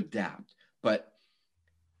 But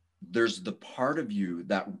there's the part of you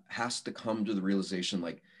that has to come to the realization,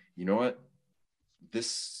 like, you know what,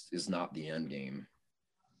 this is not the end game.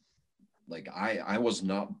 Like, I was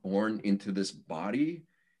not born into this body,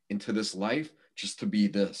 into this life, just to be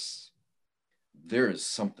this. There is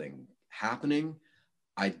something happening.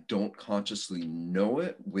 I don't consciously know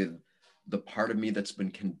it with the part of me that's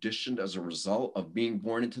been conditioned as a result of being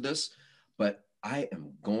born into this, but I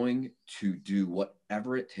am going to do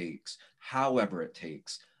whatever it takes, however it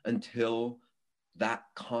takes, until that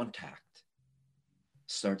contact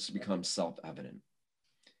starts to become self-evident.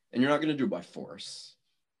 And you're not going to do it by force.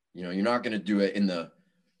 You know, you're not going to do it in the,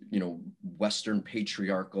 you know, Western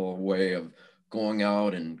patriarchal way of going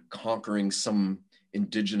out and conquering some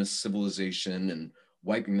indigenous civilization and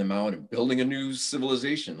wiping them out and building a new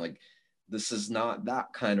civilization. Like, this is not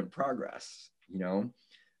that kind of progress, you know?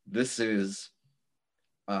 This is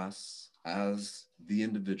us as the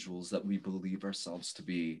individuals that we believe ourselves to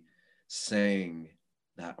be, saying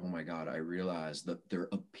that, oh my God, I realize that there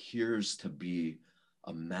appears to be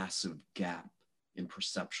a massive gap in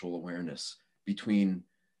perceptual awareness between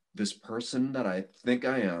this person that I think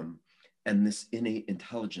I am and this innate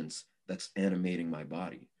intelligence that's animating my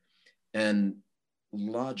body. And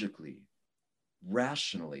logically,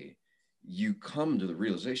 rationally, you come to the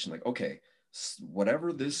realization, like, okay,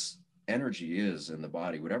 whatever this energy is in the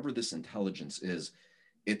body, whatever this intelligence is,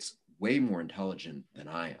 it's way more intelligent than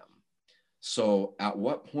I am. So at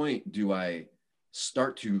what point do I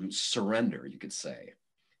start to surrender, you could say,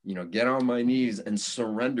 you know, get on my knees and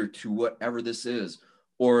surrender to whatever this is,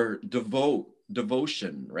 or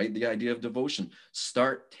devotion, right? The idea of devotion,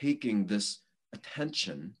 start taking this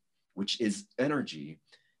attention, which is energy,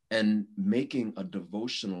 and making a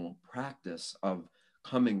devotional practice of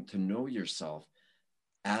coming to know yourself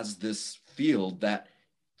as this field that,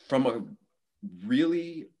 from a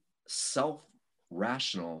really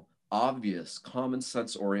self-rational, obvious, common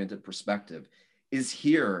sense oriented perspective, is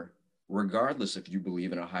here regardless if you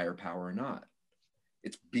believe in a higher power or not.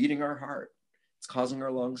 It's beating our heart. It's causing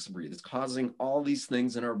our lungs to breathe. It's causing all these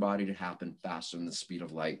things in our body to happen faster than the speed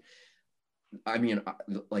of light. I mean,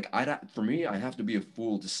 like, for me, I have to be a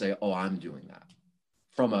fool to say, oh, I'm doing that,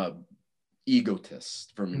 from a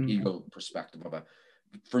egotist, from an ego perspective of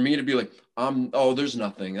for me to be like, oh, there's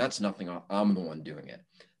nothing, that's nothing, I'm the one doing it.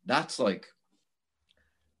 That's like,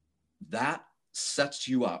 that sets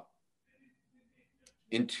you up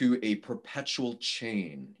into a perpetual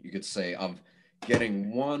chain, you could say, of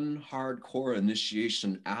getting one hardcore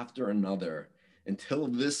initiation after another, until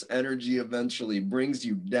this energy eventually brings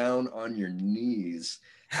you down on your knees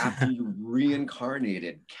after you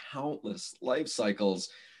reincarnated countless life cycles,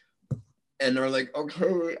 and are like,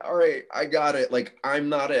 okay, all right, I got it. Like, I'm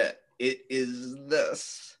not it. It is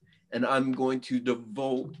this. and I'm going to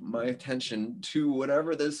devote my attention to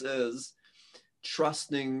whatever this is,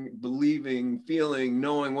 trusting, believing, feeling,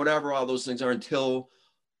 knowing, whatever all those things are, until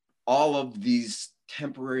all of these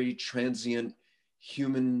temporary, transient,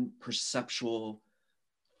 human perceptual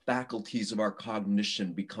faculties of our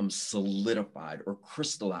cognition become solidified or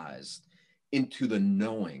crystallized into the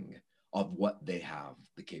knowing of what they have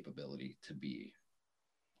the capability to be.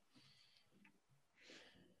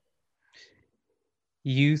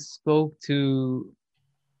 You spoke to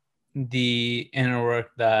the inner work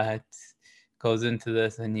that goes into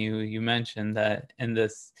this, and you mentioned that in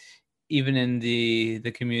this, even in the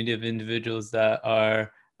community of individuals that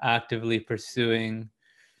are actively pursuing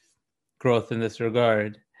growth in this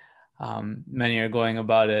regard, many are going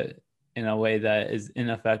about it in a way that is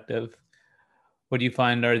ineffective. What do you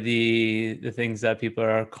find are the things that people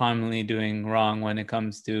are commonly doing wrong when it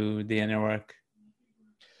comes to the inner work?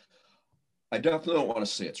 I definitely don't want to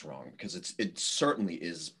say it's wrong, because it certainly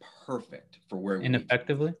is perfect for where we need to be.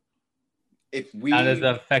 Ineffectively? If Not as we,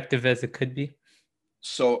 effective as it could be?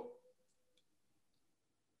 so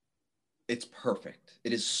it's perfect.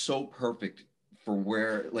 It is so perfect for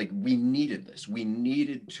where, like, we needed this. We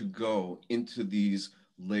needed to go into these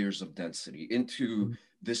layers of density, into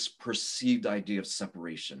this perceived idea of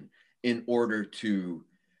separation, in order to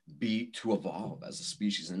evolve as a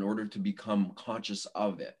species, in order to become conscious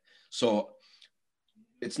of it. So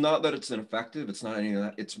it's not that it's ineffective. It's not any of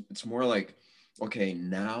that. It's more like, okay,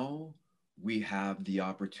 now we have the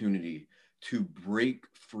opportunity to break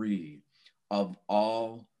free of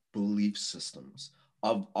all belief systems,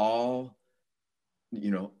 of all,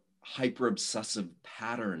 hyper obsessive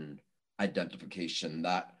pattern identification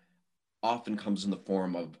that often comes in the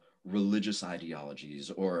form of religious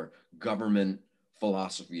ideologies or government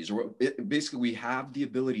philosophies. Basically, we have the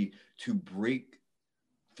ability to break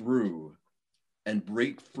through and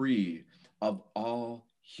break free of all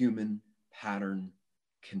human pattern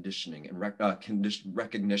conditioning and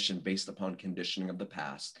recognition based upon conditioning of the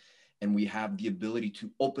past. And we have the ability to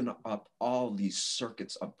open up all these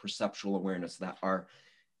circuits of perceptual awareness that are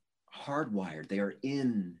hardwired. They are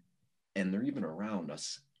in, and they're even around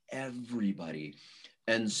us, everybody,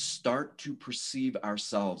 and start to perceive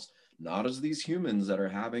ourselves not as these humans that are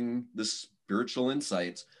having the spiritual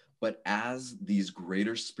insights, but as these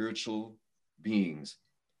greater spiritual beings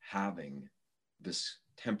having this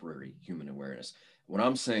temporary human awareness. What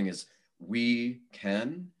I'm saying is, we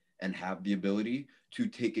can and have the ability to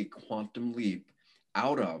take a quantum leap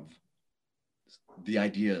out of the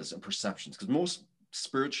ideas and perceptions, because most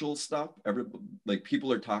spiritual stuff, like, people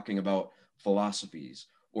are talking about philosophies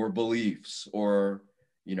or beliefs, or,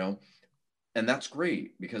 and that's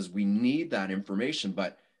great because we need that information.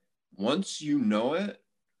 But once you know it,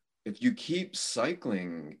 if you keep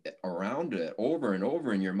cycling around it over and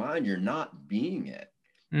over in your mind, you're not being it.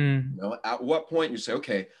 At what point you say,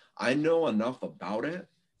 okay, I know enough about it,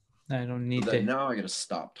 I don't need that to. now I got to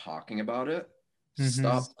stop talking about it,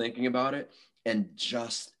 stop thinking about it, and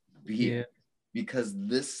just be it. Because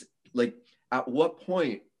this, like, at what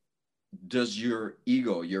point does your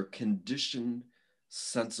ego, your conditioned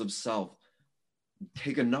sense of self,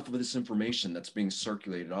 take enough of this information that's being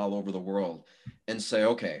circulated all over the world and say,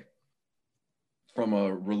 okay, from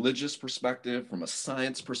a religious perspective, from a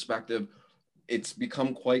science perspective, it's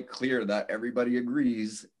become quite clear that everybody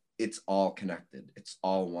agrees it's all connected, it's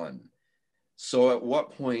all one. So at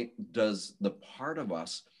what point does the part of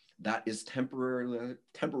us that is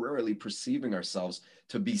temporarily perceiving ourselves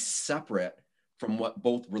to be separate from what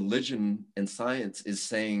both religion and science is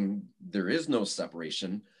saying there is no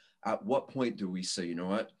separation, at what point do we say, you know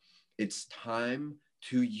what, it's time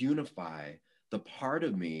to unify the part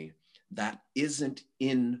of me that isn't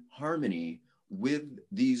in harmony with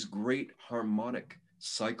these great harmonic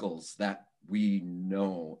cycles that we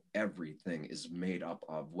know everything is made up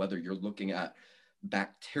of, whether you're looking at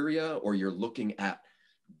bacteria or you're looking at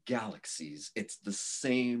galaxies, it's the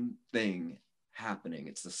same thing happening.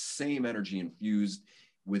 It's the same energy infused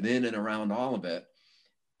within and around all of it.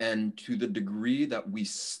 And to the degree that we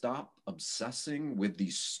stop obsessing with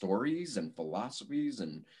these stories and philosophies,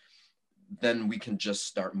 and then we can just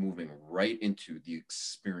start moving right into the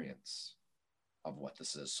experience of what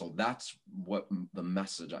this is. So that's what the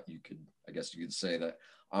message I guess you could say that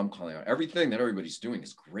I'm calling out. Everything that everybody's doing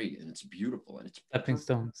is great and it's beautiful and it's stepping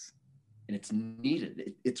stones and it's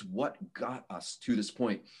needed. It's what got us to this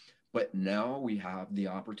point. But now we have the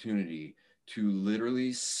opportunity to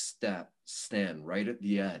literally stand right at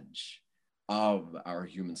the edge of our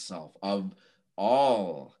human self, of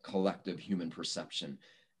all collective human perception,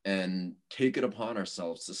 and take it upon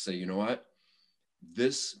ourselves to say, you know what,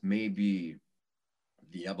 this may be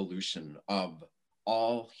the evolution of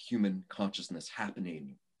all human consciousness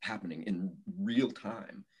happening in real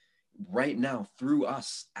time right now through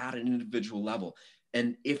us at an individual level.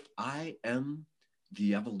 And if I am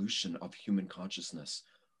the evolution of human consciousness,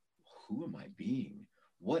 who am I being?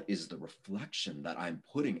 What is the reflection that I'm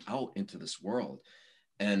putting out into this world?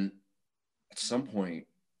 And at some point,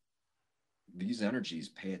 these energies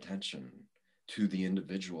pay attention to the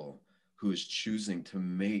individual who is choosing to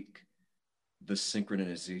make the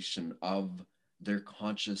synchronization of their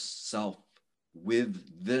conscious self with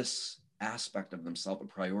this aspect of themselves a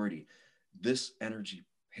priority. This energy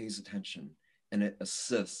pays attention and it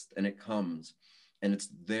assists and it comes and it's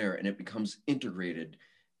there and it becomes integrated.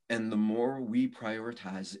 And the more we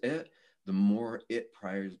prioritize it, the more it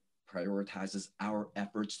prioritizes our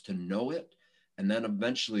efforts to know it. And then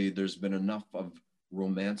eventually there's been enough of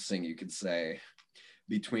romancing, you could say,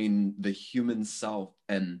 between the human self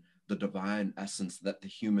and the divine essence that the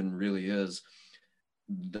human really is,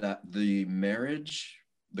 that the marriage,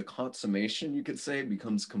 the consummation, you could say,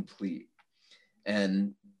 becomes complete.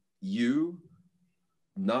 And you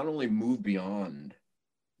not only move beyond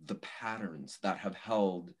the patterns that have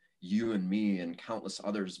held you and me and countless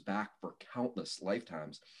others back for countless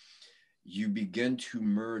lifetimes, you begin to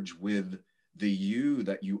merge with the you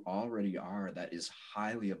that you already are, that is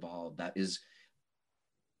highly evolved, that is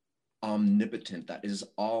omnipotent, that is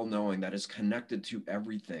all knowing, that is connected to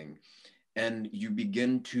everything. And you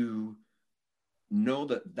begin to know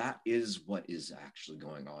that that is what is actually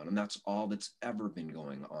going on. And that's all that's ever been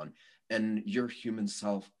going on. And your human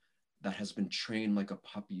self that has been trained like a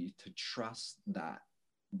puppy to trust that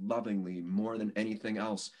lovingly more than anything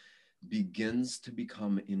else begins to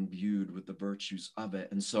become imbued with the virtues of it.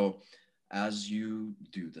 And so as you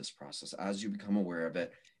do this process, as you become aware of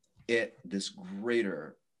it, this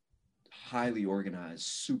greater, highly organized,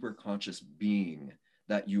 super conscious being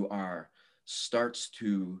that you are starts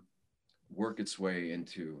to work its way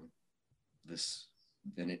into this,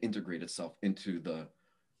 and it integrate itself into the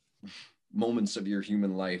moments of your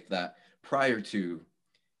human life that prior to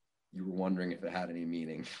you were wondering if it had any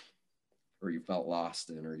meaning, or you felt lost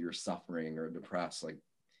in, or you're suffering or depressed. Like,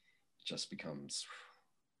 it just becomes,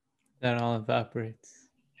 that all evaporates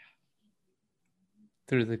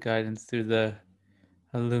through the guidance, through the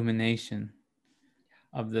illumination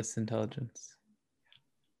of this intelligence.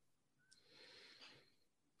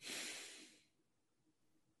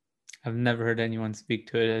 I've never heard anyone speak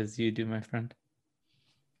to it as you do, my friend.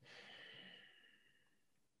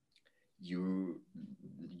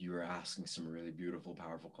 You're asking some really beautiful,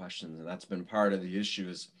 powerful questions, and that's been part of the issue.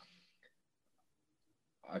 Is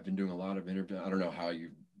I've been doing a lot of interviews. I don't know how you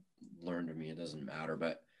learned of me, it doesn't matter,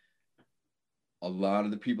 but a lot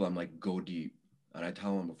of the people, I'm like, go deep. And I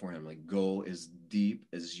tell them beforehand, I'm like, go as deep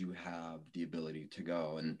as you have the ability to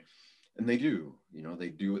go. And they do, they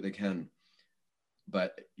do what they can.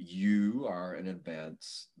 But you are an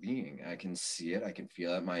advanced being. I can see it. I can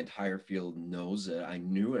feel it. My entire field knows it. I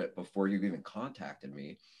knew it before you even contacted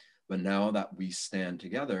me. But now that we stand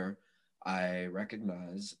together, I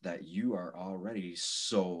recognize that you are already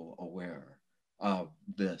so aware of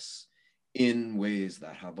this in ways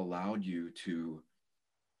that have allowed you to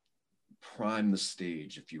prime the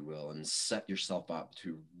stage, if you will, and set yourself up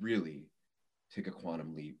to really take a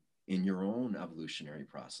quantum leap in your own evolutionary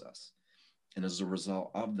process. And as a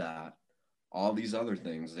result of that, all these other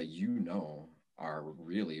things that are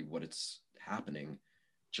really what it's happening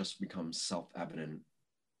just become self-evident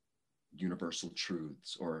universal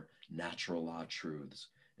truths or natural law truths.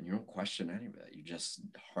 And you don't question any of it. You just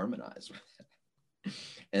harmonize with it.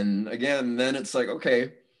 And again, then it's like,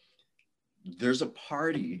 okay, there's a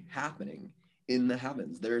party happening in the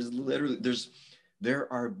heavens.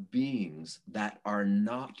 There are beings that are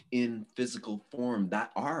not in physical form,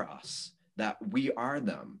 that are us, that we are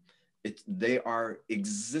them. They are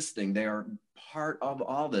existing. They are part of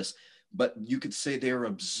all this, but you could say they are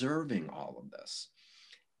observing all of this.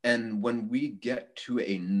 And when we get to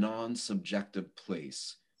a non-subjective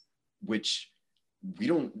place, which we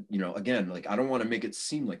don't, again, like, I don't want to make it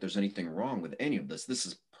seem like there's anything wrong with any of this. This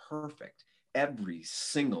is perfect. Every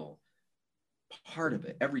single part of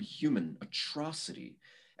it, every human atrocity,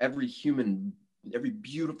 every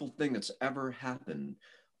beautiful thing that's ever happened,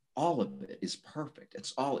 all of it is perfect.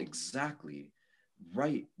 It's all exactly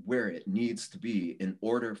right where it needs to be in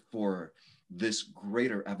order for this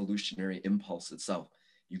greater evolutionary impulse itself.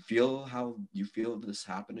 You feel this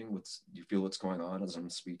happening? You feel what's going on as I'm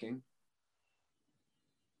speaking?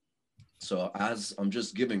 So as I'm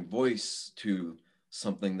just giving voice to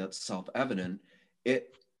something that's self-evident,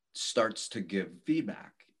 it starts to give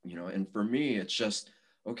feedback, and for me, it's just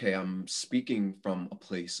okay, I'm speaking from a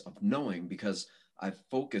place of knowing because I've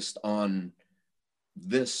focused on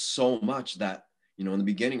this so much that, in the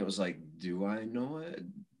beginning it was like, do I know it?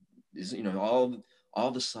 Is,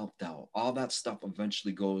 all the self-doubt, all that stuff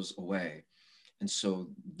eventually goes away. And so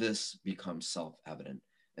this becomes self-evident,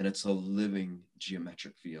 and it's a living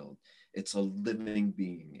geometric field. It's a living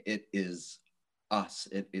being. It is us.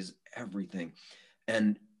 It is everything.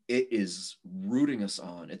 And it is rooting us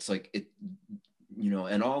on. It's like it,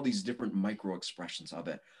 and all these different micro expressions of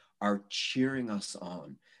it are cheering us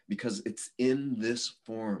on because it's in this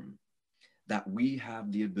form that we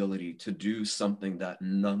have the ability to do something that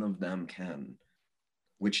none of them can,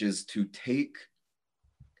 which is to take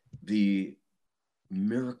the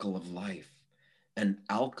miracle of life and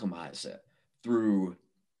alchemize it through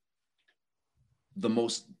the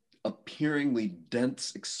most appearingly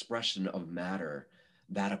dense expression of matter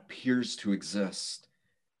that appears to exist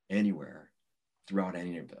anywhere throughout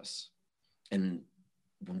any of this. And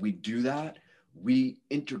when we do that, we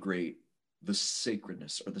integrate the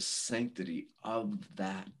sacredness or the sanctity of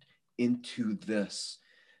that into this.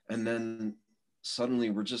 And then suddenly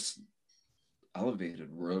we're just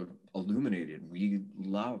elevated, we're illuminated. We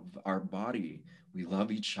love our body, we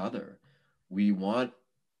love each other. We want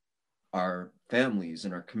our families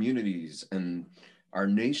and our communities and our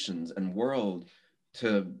nations and world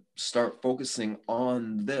to start focusing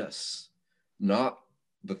on this, not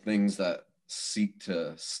the things that seek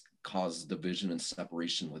to cause division and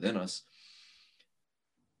separation within us.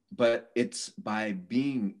 But it's by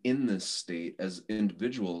being in this state as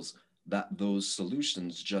individuals that those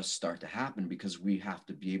solutions just start to happen, because we have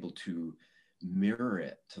to be able to mirror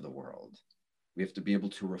it to the world. We have to be able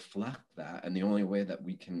to reflect that. And the only way that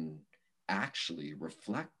we can actually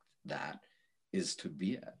reflect that is to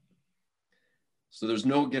be it. So there's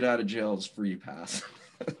no get out of jail's free pass.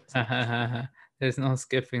 There's no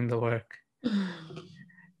skipping the work.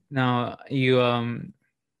 Now, you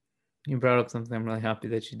brought up something I'm really happy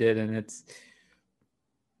that you did, and it's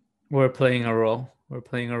we're playing a role. We're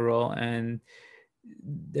playing a role, and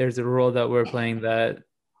there's a role that we're playing that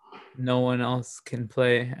no one else can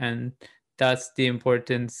play, and that's the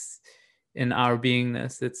importance in our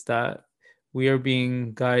beingness. It's that we are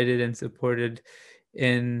being guided and supported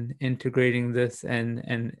in integrating this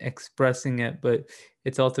and expressing it, but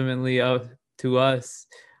it's ultimately up to us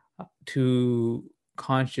to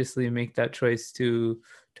consciously make that choice to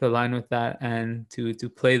align with that and to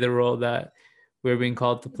play the role that we're being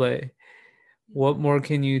called to play. What more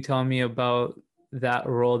can you tell me about that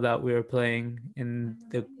role that we're playing in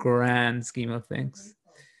the grand scheme of things?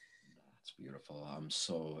 That's beautiful.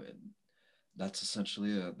 That's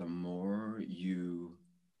essentially the more you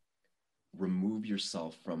remove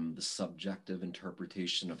yourself from the subjective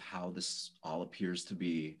interpretation of how this all appears to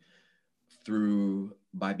be,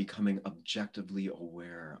 by becoming objectively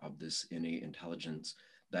aware of this innate intelligence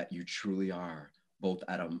that you truly are, both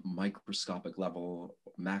at a microscopic level,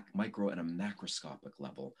 micro and a macroscopic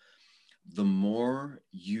level, the more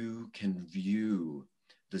you can view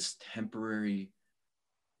this temporary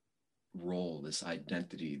role, this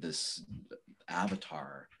identity, this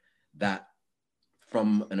avatar, that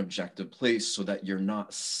from an objective place, so that you're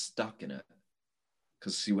not stuck in it.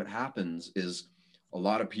 Because see, what happens is a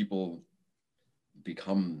lot of people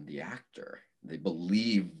become the actor. They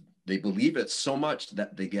believe it so much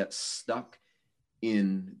that they get stuck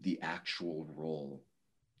in the actual role,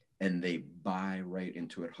 and they buy right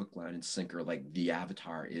into it, hook, line, and sinker, like the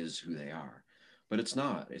avatar is who they are. But it's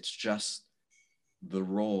not. It's just the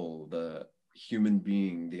role, the human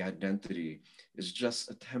being, the identity is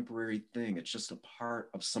just a temporary thing. It's just a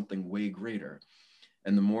part of something way greater.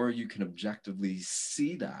 And the more you can objectively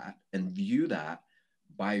see that and view that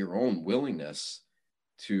by your own willingness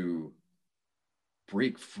to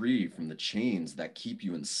break free from the chains that keep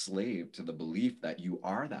you enslaved to the belief that you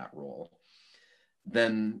are that role,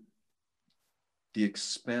 then the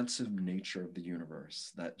expansive nature of the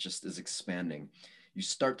universe that just is expanding, you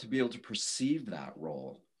start to be able to perceive that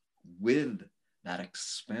role with that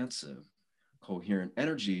expansive, coherent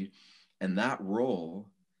energy. And that role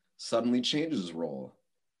suddenly changes role,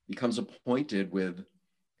 becomes appointed with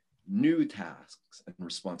new tasks and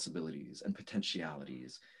responsibilities and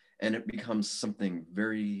potentialities. And it becomes something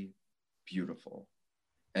very beautiful.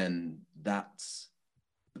 And that's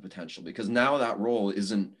the potential, because now that role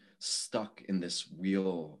isn't stuck in this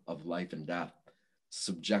wheel of life and death,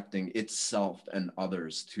 subjecting itself and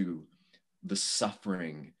others to the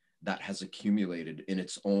suffering that has accumulated in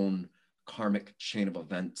its own karmic chain of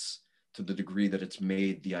events, to the degree that it's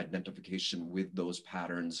made the identification with those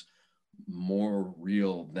patterns more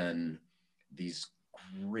real than these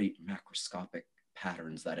great macroscopic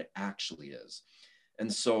patterns that it actually is.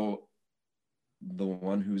 And so the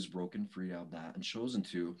one who's broken free of that and chosen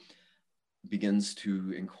to begins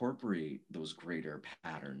to incorporate those greater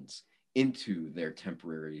patterns into their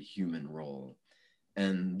temporary human role.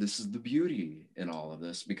 And this is the beauty in all of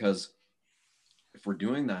this, because if we're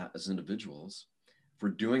doing that as individuals, if we're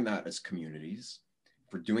doing that as communities,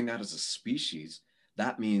 if we're doing that as a species,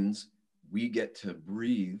 that means we get to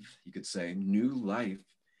breathe, you could say, new life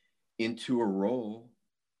into a role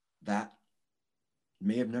that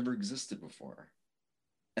may have never existed before.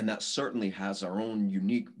 And that certainly has our own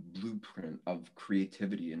unique blueprint of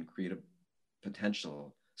creativity and creative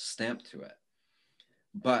potential stamped to it.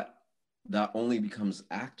 But that only becomes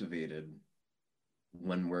activated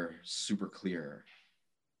when we're super clear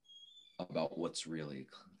about what's really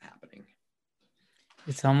happening.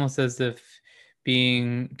 It's almost as if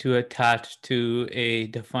being too attached to a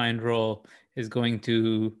defined role is going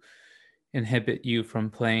to inhibit you from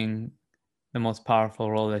playing the most powerful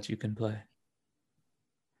role that you can play.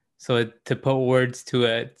 So to put words to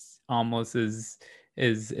it almost is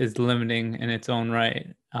limiting in its own right.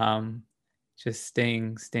 Just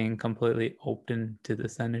staying completely open to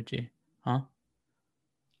this energy, huh?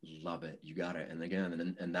 Love it. You got it. And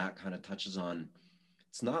again, and that kind of touches on,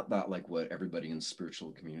 it's not that like what everybody in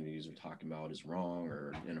spiritual communities are talking about is wrong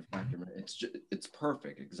or ineffective. It's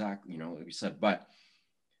perfect. Exactly. Like we said, but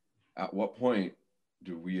at what point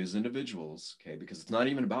do we as individuals, okay, because it's not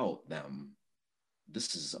even about them.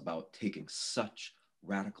 This is about taking such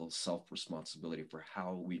radical self-responsibility for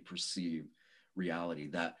how we perceive reality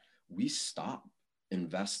that we stop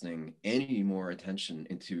investing any more attention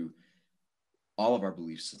into all of our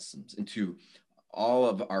belief systems, into all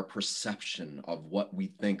of our perception of what we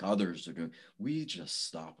think others are doing. We just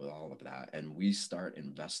stop with all of that and we start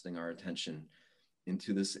investing our attention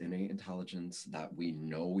into this innate intelligence that we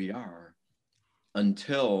know we are,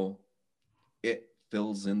 until it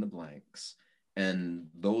fills in the blanks. And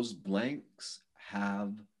those blanks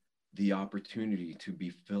have the opportunity to be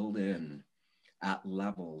filled in at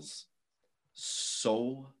levels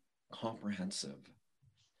so comprehensive,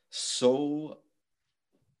 so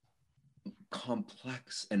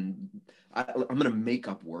complex, and I'm going to make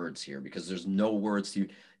up words here because there's no words to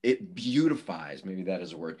it. Beautifies, maybe that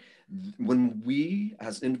is a word, when we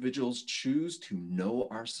as individuals choose to know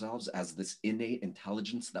ourselves as this innate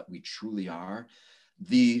intelligence that we truly are.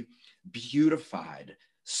 The beautified,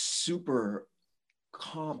 super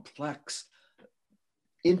complex,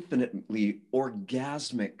 infinitely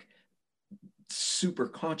orgasmic, super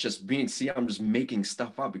conscious being. See, I'm just making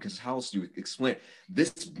stuff up because how else do you explain it?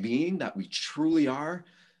 This being that we truly are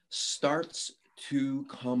starts to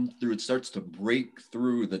come through. It starts to break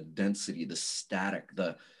through the density, the static,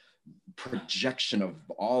 the projection of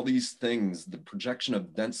all these things, the projection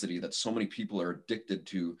of density that so many people are addicted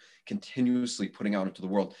to continuously putting out into the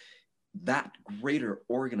world. That greater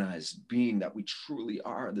organized being that we truly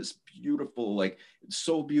are, this beautiful, like, it's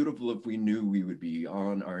so beautiful. If we knew, we would be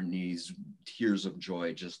on our knees, tears of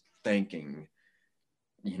joy, just thanking,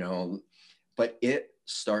 but it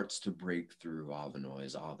starts to break through all the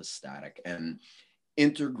noise, all the static, and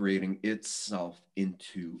integrating itself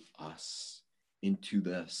into us, into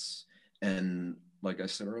this. And like I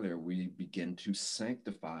said earlier, we begin to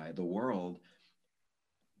sanctify the world,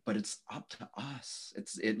 but it's up to us.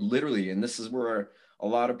 It literally, and this is where a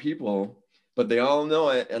lot of people, but they all know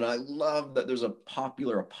it. And I love that there's a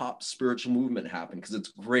pop spiritual movement happening, because it's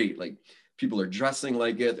great. Like, people are dressing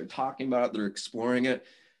like it, they're talking about it, they're exploring it.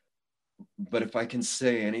 But if I can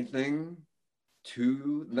say anything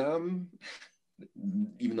to them,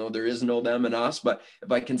 even though there is no them and us, but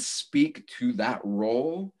if I can speak to that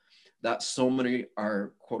role that so many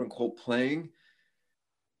are quote unquote playing,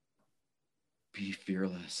 be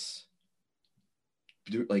fearless.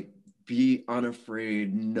 Be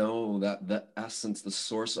unafraid. Know that the essence, the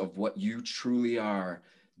source of what you truly are,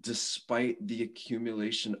 despite the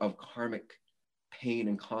accumulation of karmic pain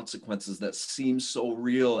and consequences that seem so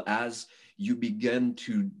real as you begin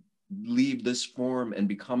to leave this form and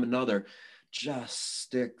become another, just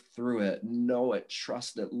stick through it. Know it,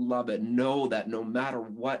 trust it, love it. Know that no matter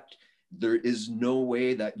what, there is no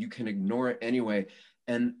way that you can ignore it anyway.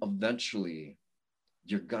 And eventually,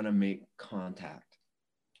 you're gonna make contact.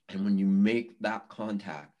 And when you make that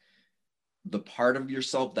contact, the part of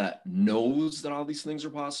yourself that knows that all these things are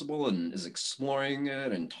possible and is exploring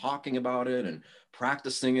it and talking about it and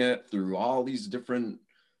practicing it through all these different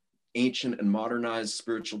ancient and modernized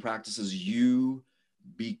spiritual practices, you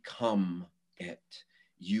become it.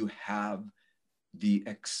 You have the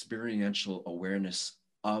experiential awareness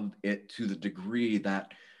of it to the degree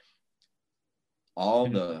that All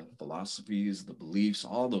the philosophies, the beliefs,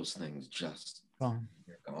 all those things just Gone.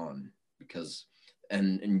 they're gone because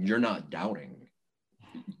and you're not doubting,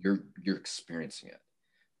 you're experiencing it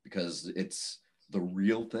because it's the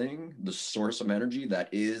real thing, the source of energy that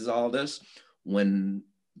is all this. When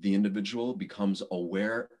the individual becomes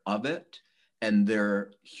aware of it and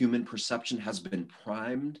their human perception has been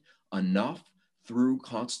primed enough through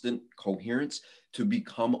constant coherence to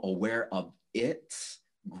become aware of its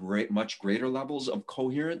much greater levels of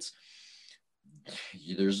coherence,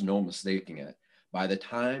 there's no mistaking it. By the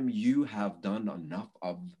time you have done enough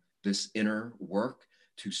of this inner work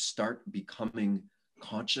to start becoming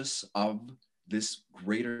conscious of this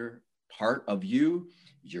greater part of you,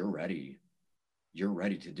 you're ready. You're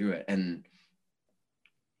ready to do it. And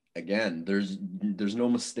again, there's no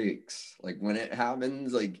mistakes. Like when it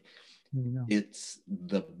happens, like it's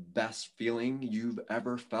the best feeling you've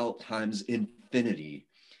ever felt times infinity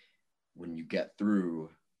when you get through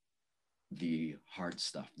the hard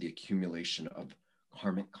stuff, the accumulation of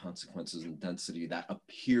karmic consequences and density that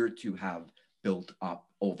appear to have built up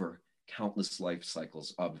over countless life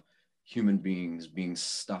cycles of human beings being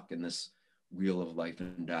stuck in this wheel of life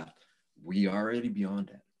and death. We are already beyond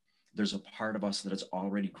it. There's a part of us that is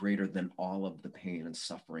already greater than all of the pain and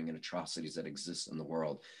suffering and atrocities that exist in the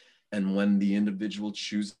world. And when the individual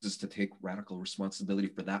chooses to take radical responsibility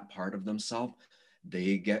for that part of themselves,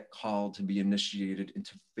 they get called to be initiated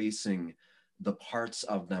into facing the parts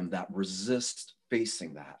of them that resist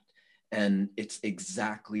facing that. And it's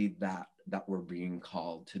exactly that we're being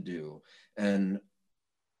called to do. And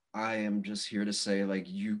I am just here to say, like,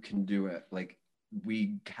 you can do it. Like,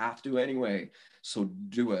 we have to anyway. So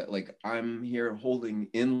do it. Like, I'm here holding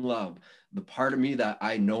in love the part of me that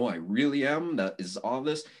I know I really am, that is all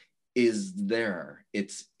this, is there.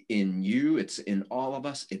 It's in you. It's in all of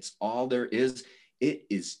us. It's all there is. It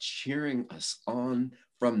is cheering us on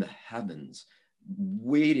from the heavens,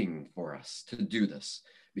 waiting for us to do this.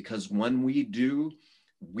 Because when we do,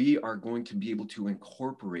 we are going to be able to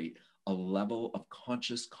incorporate a level of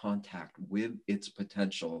conscious contact with its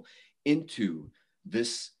potential into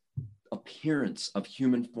this appearance of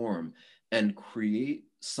human form and create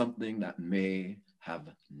something that may have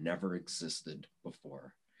never existed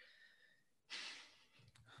before.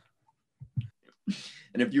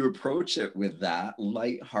 And if you approach it with that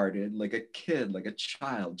lighthearted, like a kid, like a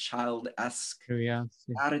child-esque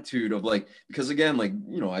attitude of like, because again, like,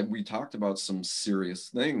 you know, we talked about some serious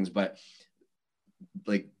things, but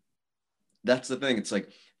like, that's the thing. It's like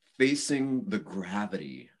facing the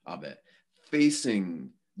gravity of it, facing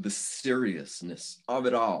the seriousness of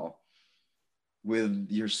it all with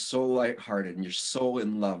you're so lighthearted and you're so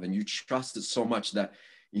in love and you trust it so much that,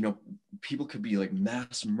 you know, people could be like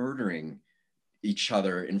mass murdering each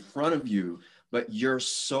other in front of you, but you're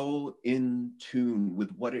so in tune with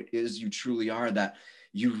what it is you truly are that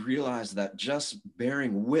you realize that just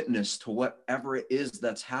bearing witness to whatever it is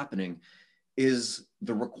that's happening is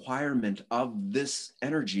the requirement of this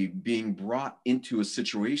energy being brought into a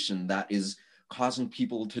situation that is causing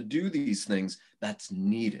people to do these things that's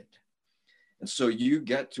needed. And so you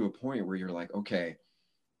get to a point where you're like, okay,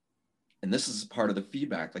 and this is part of the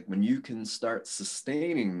feedback, like when you can start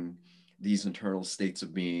sustaining these internal states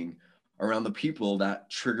of being around the people that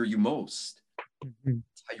trigger you most.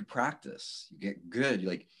 That's how you practice. You get good.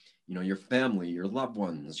 Like, you know, your family, your loved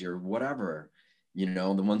ones, your whatever, you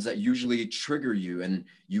know, the ones that usually trigger you and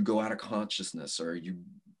you go out of consciousness or you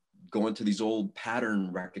go into these old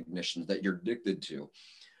pattern recognitions that you're addicted to.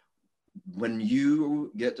 When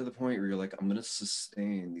you get to the point where you're like, I'm going to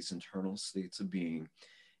sustain these internal states of being,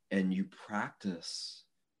 and you practice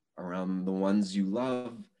around the ones you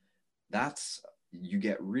love, that's, you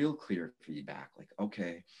get real clear feedback, like,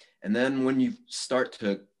 okay. And then when you start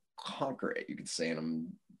to conquer it, you could say, and I'm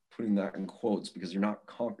putting that in quotes because you're not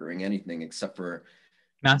conquering anything except for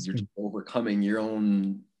you're overcoming your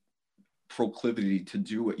own proclivity to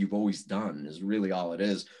do what you've always done is really all it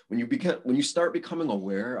is. When you start becoming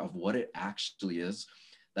aware of what it actually is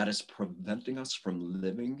that is preventing us from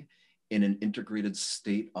living in an integrated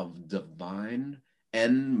state of divine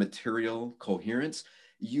and material coherence,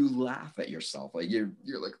 you laugh at yourself. Like you're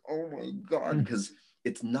like, oh my God, because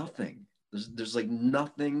it's nothing. There's like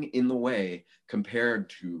nothing in the way compared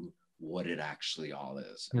to what it actually all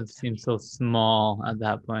is. It seems so small at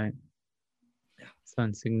that point. Yeah. So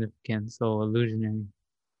insignificant, so illusionary.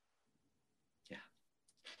 Yeah.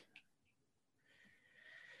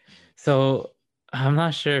 So I'm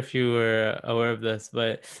not sure if you were aware of this,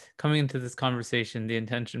 but coming into this conversation, the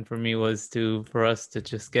intention for me was for us to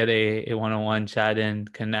just get a one-on-one chat in,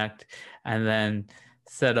 connect, and then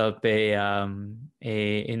set up a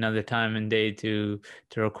another time and day to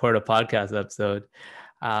record a podcast episode.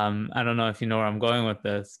 I don't know if you know where I'm going with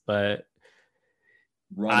this, but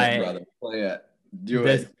Run it, I brother. Play it. Do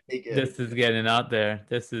this it. Take it. this is getting out there.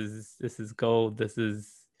 This is gold. This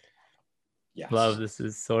is love. Yes. This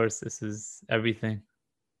is source. This is everything.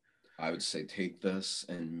 I would say take this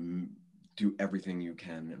and do everything you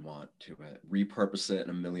can and want to it. Repurpose it in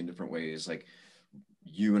a million different ways. Like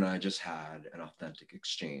you and I just had an authentic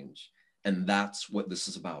exchange. And that's what this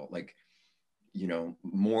is about. Like, you know,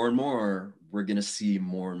 more and more, we're going to see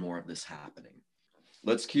more and more of this happening.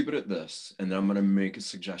 Let's keep it at this. And then I'm going to make a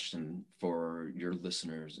suggestion for your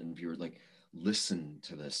listeners and viewers. Like, listen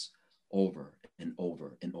to this over and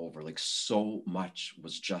over and over. Like, so much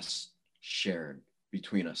was just shared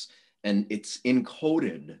between us. And it's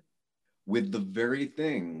encoded with the very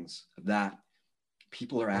things that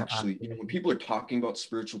people are actually, you know, when people are talking about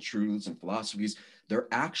spiritual truths and philosophies, they're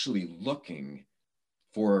actually looking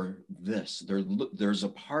for this. There's a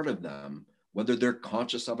part of them, whether they're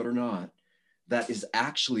conscious of it or not, that is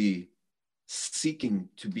actually seeking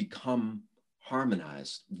to become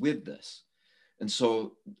harmonized with this. And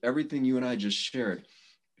so everything you and I just shared,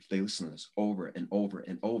 if they listen to this over and over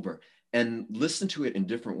and over, and listen to it in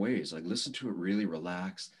different ways, like listen to it really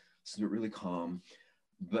relaxed, listen to it really calm,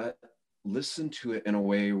 but listen to it in a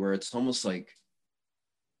way where it's almost like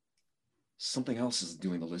something else is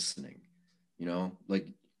doing the listening, you know, like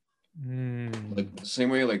the same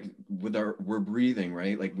way, like we're breathing,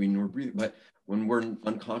 right? Like when we're breathing, but when we're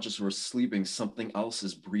unconscious, we're sleeping, something else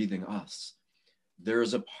is breathing us. There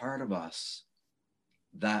is a part of us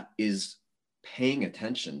that is paying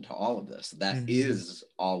attention to all of this, that is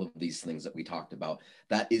all of these things that we talked about,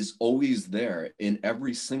 that is always there in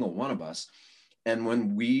every single one of us. And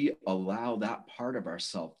when we allow that part of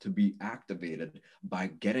ourselves to be activated by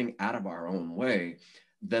getting out of our own way,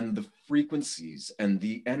 then the frequencies and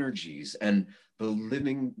the energies and the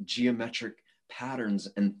living geometric patterns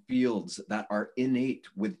and fields that are innate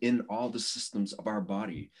within all the systems of our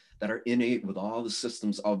body, that are innate with all the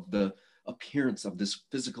systems of the appearance of this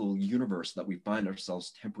physical universe that we find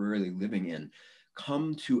ourselves temporarily living in,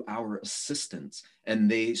 come to our assistance, and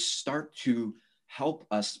they start to help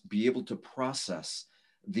us be able to process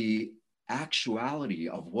the actuality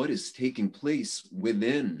of what is taking place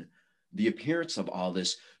within the appearance of all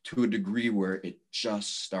this to a degree where it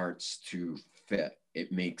just starts to fit.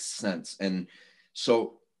 It makes sense. And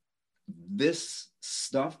so this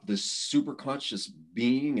stuff, this super conscious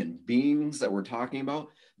being and beings that we're talking about,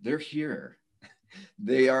 they're here.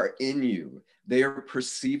 They are in you. They are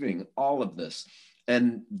perceiving all of this.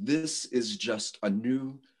 And this is just a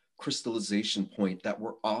new crystallization point that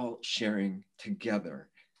we're all sharing together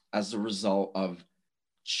as a result of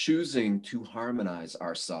choosing to harmonize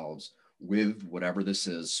ourselves with whatever this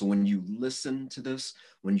is. So when you listen to this,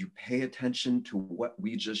 when you pay attention to what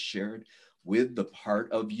we just shared with the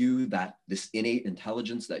part of you, that this innate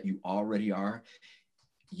intelligence that you already are,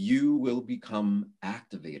 you will become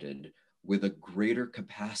activated with a greater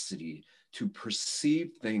capacity to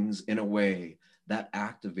perceive things in a way that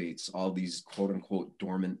activates all these quote unquote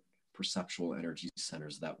dormant perceptual energy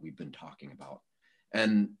centers that we've been talking about.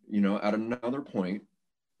 And, you know, at another point,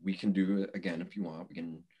 we can do it again if you want. We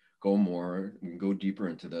can go more, we can go deeper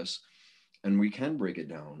into this, and we can break it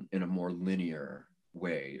down in a more linear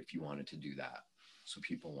way if you wanted to do that. So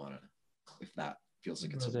people want to, if that feels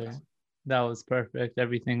like it's okay. That was perfect.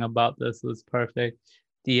 Everything about this was perfect.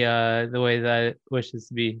 The way that it wishes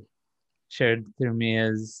to be shared through me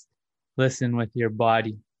is listen with your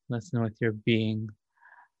body, listen with your being,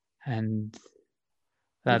 and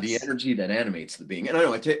that's the energy that animates the being. And I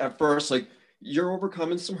know at first, like, you're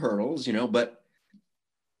overcoming some hurdles, you know, but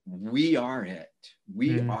we are it.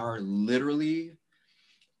 We are literally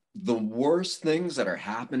the worst things that are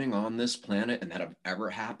happening on this planet and that have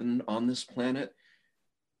ever happened on this planet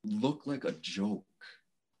look like a joke.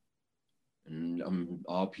 And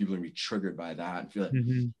all people are gonna be triggered by that and feel like,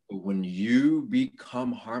 but when you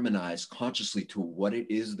become harmonized consciously to what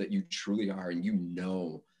it is that you truly are, and you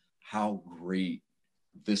know how great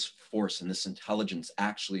this force and this intelligence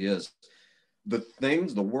actually is, the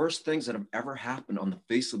worst things that have ever happened on the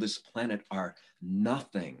face of this planet are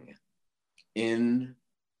nothing in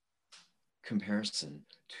comparison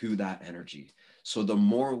to that energy. So the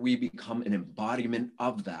more we become an embodiment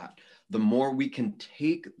of that, the more we can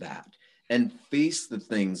take that and face the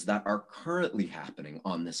things that are currently happening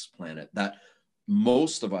on this planet that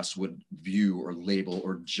most of us would view or label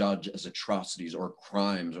or judge as atrocities or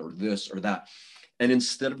crimes or this or that. And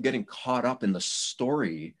instead of getting caught up in the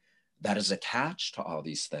story that is attached to all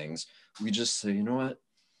these things, we just say, you know what?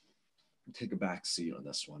 take a back seat on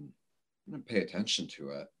this one. I'm going to pay attention to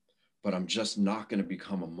it, but I'm just not going to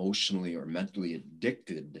become emotionally or mentally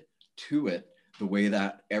addicted to it the way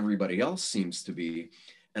that everybody else seems to be.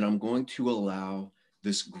 And I'm going to allow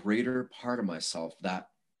this greater part of myself that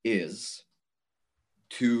is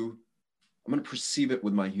I'm going to perceive it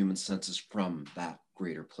with my human senses from that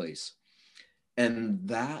greater place. And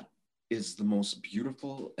that is the most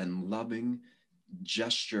beautiful and loving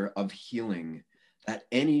gesture of healing that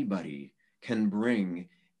anybody can bring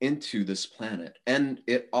into this planet. And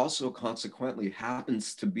it also consequently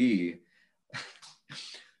happens to be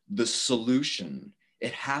the solution.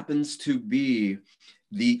 It happens to be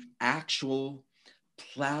the actual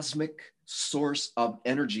plasmic source of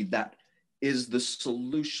energy that is the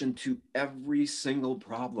solution to every single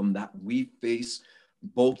problem that we face,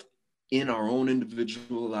 both in our own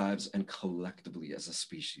individual lives and collectively as a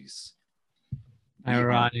species.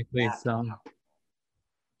 Ironically, so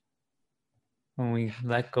when we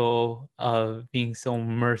let go of being so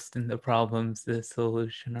immersed in the problems, the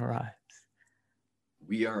solution arrives.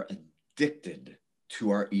 We are addicted to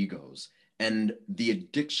our egos, and the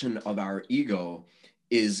addiction of our ego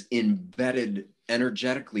is embedded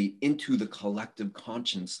energetically into the collective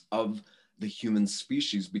conscience of the human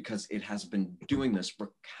species because it has been doing this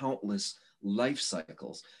for countless life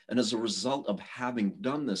cycles. And as a result of having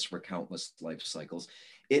done this for countless life cycles,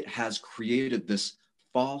 it has created this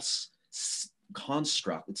false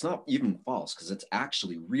construct. It's not even false because it's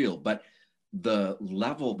actually real, but the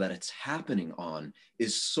level that it's happening on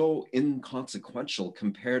is so inconsequential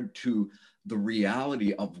compared to the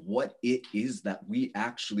reality of what it is that we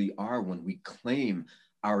actually are when we claim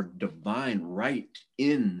our divine right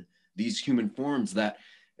in these human forms, that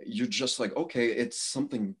you're just like, okay, it's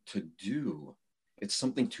something to do. It's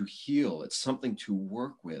something to heal. It's something to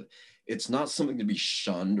work with. It's not something to be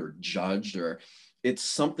shunned or judged, or it's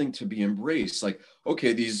something to be embraced. Like,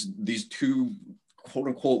 okay, these two quote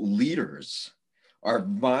unquote leaders are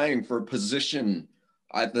vying for a position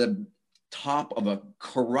at the top of a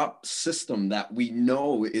corrupt system that we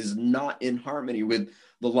know is not in harmony with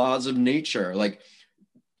the laws of nature. Like,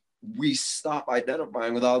 we stop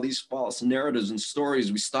identifying with all these false narratives and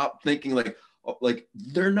stories. We stop thinking like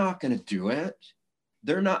they're not going to do it.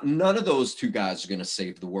 None of those two guys are going to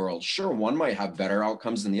save the world. Sure, one might have better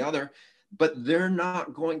outcomes than the other, but they're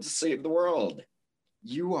not going to save the world.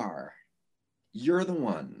 You are. You're the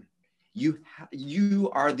one.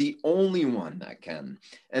 You are the only one that can.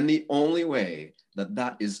 And the only way that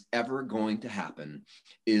that is ever going to happen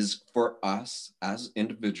is for us as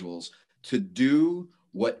individuals to do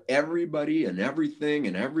what everybody and everything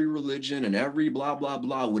and every religion and every blah, blah,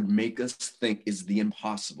 blah would make us think is the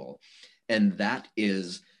impossible. And that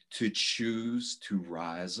is to choose to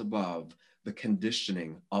rise above the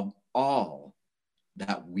conditioning of all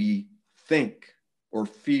that we think or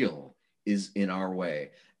feel is in our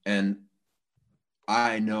way. And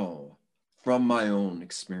I know from my own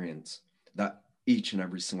experience that each and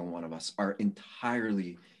every single one of us are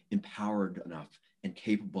entirely empowered enough and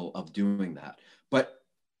capable of doing that. But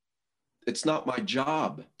it's not my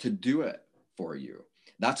job to do it for you.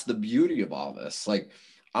 That's the beauty of all this. Like,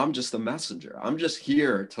 I'm just a messenger. I'm just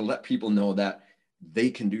here to let people know that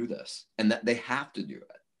they can do this and that they have to do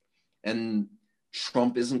it. And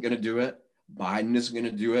Trump isn't going to do it. Biden isn't going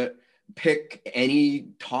to do it. Pick any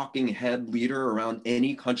talking head leader around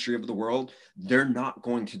any country of the world. They're not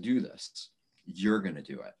going to do this. You're going to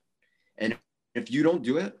do it. And if you don't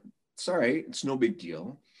do it, it's all right. It's no big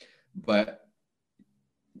deal. But,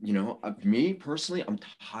 you know, me personally, I'm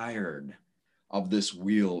tired of this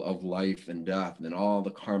wheel of life and death and all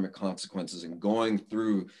the karmic consequences and going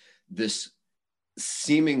through this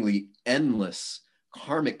seemingly endless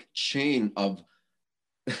karmic chain of,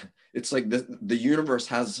 it's like the universe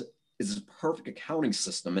is a perfect accounting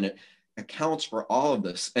system and it accounts for all of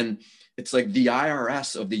this. And it's like the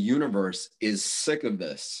IRS of the universe is sick of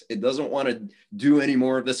this. It doesn't want to do any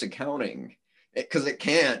more of this accounting because it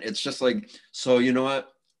can't. It's just like, so you know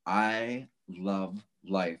what? I love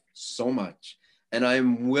life so much. And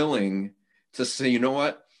I'm willing to say, you know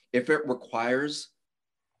what? If it requires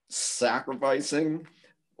sacrificing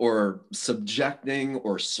or subjecting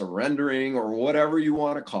or surrendering or whatever you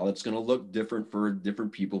want to call it, it's going to look different for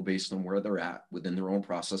different people based on where they're at within their own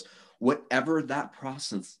process. Whatever that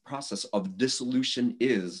process of dissolution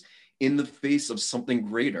is in the face of something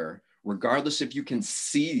greater, regardless if you can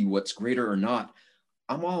see what's greater or not,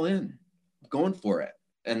 I'm all in, I'm going for it.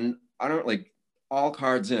 And I don't like all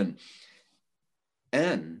cards in.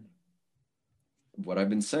 And what I've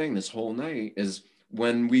been saying this whole night is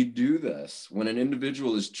when we do this, when an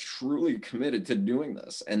individual is truly committed to doing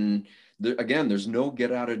this and there's no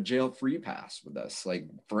get out of jail free pass with us, like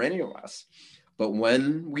for any of us. But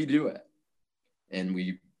when we do it, and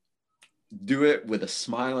we do it with a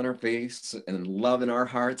smile on our face and love in our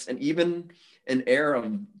hearts, and even an air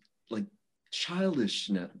of like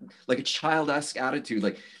childishness, like a child-esque attitude,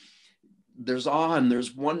 like there's awe and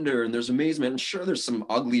there's wonder and there's amazement, and sure there's some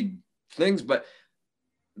ugly things, but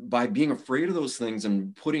by being afraid of those things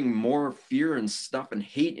and putting more fear and stuff and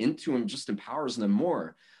hate into them just empowers them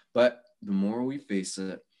more. But the more we face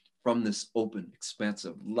it from this open,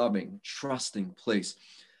 expansive, loving, trusting place,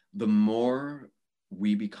 the more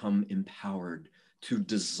we become empowered to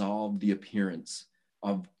dissolve the appearance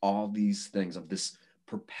of all these things, of this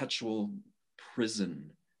perpetual prison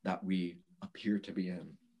that we appear to be in.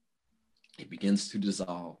 It begins to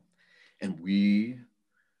dissolve, and we,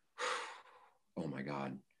 oh my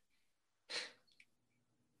God,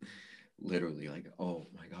 literally, like, oh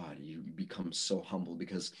my God, you become so humble,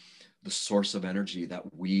 because the source of energy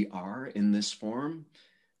that we are in this form,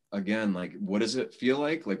 again, like, what does it feel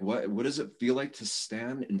like? Like, what does it feel like to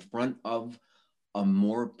stand in front of a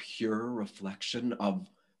more pure reflection of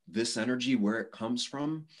this energy, where it comes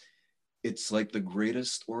from? It's like the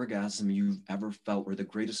greatest orgasm you've ever felt, or the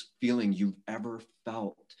greatest feeling you've ever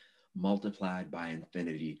felt, multiplied by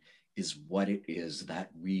infinity, is what it is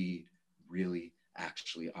that we really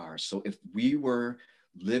actually are. So if we were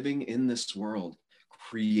living in this world,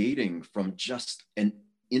 creating from just an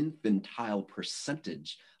infantile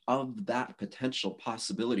percentage of that potential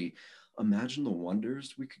possibility, imagine the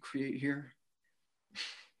wonders we could create here.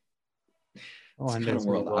 It's the kind of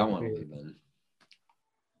world I want to live in.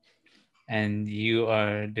 And you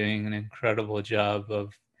are doing an incredible job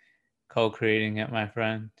of co-creating it, my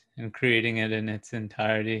friend, and creating it in its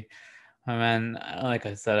entirety. I mean, like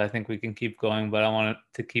I said, I think we can keep going, but I want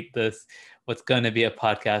to keep this, what's going to be a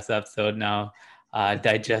podcast episode now,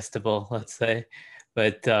 digestible, let's say.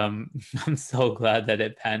 But I'm so glad that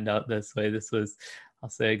it panned out this way. This was, I'll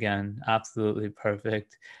say again, absolutely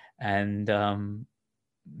perfect. And I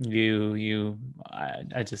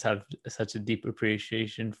just have such a deep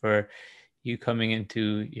appreciation for you coming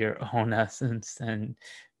into your own essence and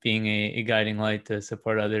being a guiding light to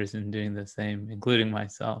support others in doing the same, including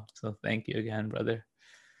myself. So thank you again, brother.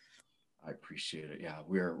 I appreciate it. Yeah,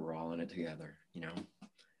 we're all in it together, you know.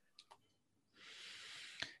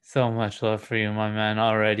 So much love for you, my man,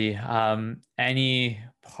 already. Any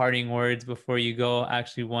parting words before you go?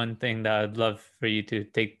 Actually, one thing that I'd love for you to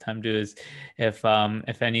take time to is if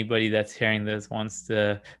anybody that's hearing this wants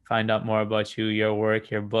to find out more about you, your work,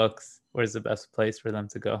 your books, where's the best place for them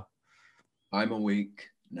to go?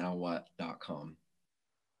 I'mAwakeNowWhat.com.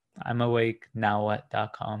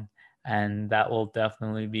 I'mAwakeNowWhat.com. And that will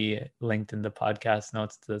definitely be linked in the podcast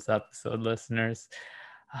notes to this episode, listeners.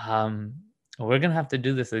 We're going to have to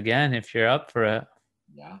do this again if you're up for it.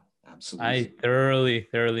 Yeah, absolutely. I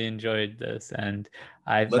thoroughly enjoyed this, and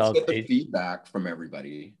let's get the feedback from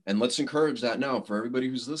everybody, and let's encourage that now for everybody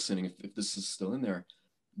who's listening. If this is still in there,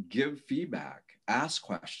 give feedback, ask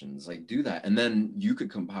questions, like do that, and then you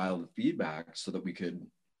could compile the feedback so that we could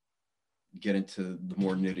get into the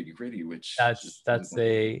more nitty gritty. Which that's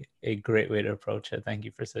a great way to approach it. Thank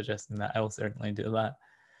you for suggesting that. I will certainly do that.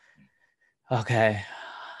 Okay.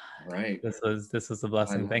 Right. This was a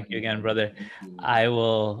blessing. Thank you again, brother.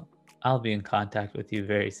 I'll be in contact with you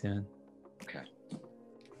very soon. Okay.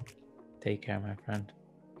 Take care, my friend.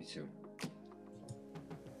 You too.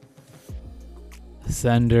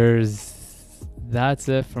 Senders, that's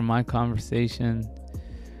it for my conversation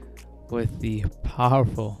with the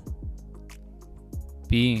powerful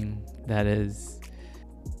being that is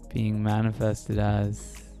being manifested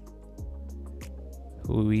as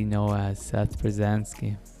who we know as Seth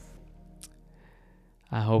Brzezinski.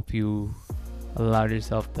 I hope you allowed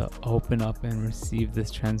yourself to open up and receive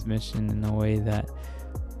this transmission in a way that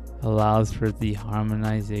allows for the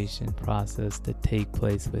harmonization process to take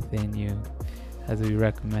place within you. As we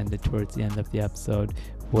recommended towards the end of the episode,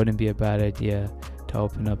 wouldn't be a bad idea to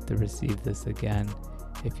open up to receive this again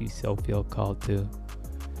if you so feel called to.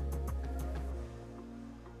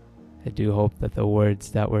 I do hope that the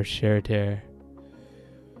words that were shared here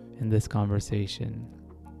in this conversation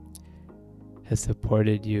has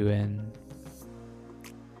supported you in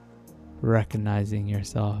recognizing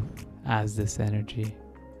yourself as this energy,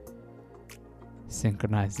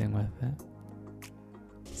 synchronizing with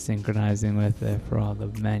it for all the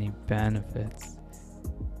many benefits.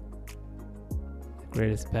 The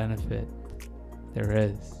greatest benefit there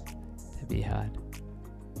is to be had.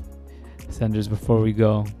 Senders, before we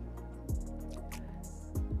go,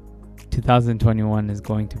 2021 is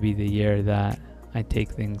going to be the year that I take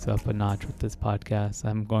things up a notch with this podcast.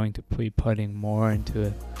 I'm going to be putting more into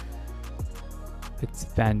it,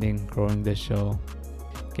 expanding, growing this show,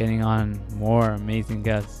 getting on more amazing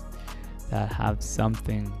guests that have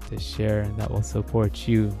something to share that will support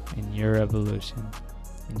you in your evolution,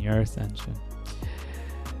 in your ascension.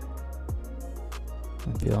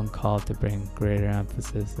 I'm feeling called to bring greater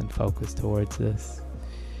emphasis and focus towards this.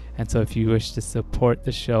 And so if you wish to support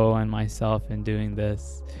the show and myself in doing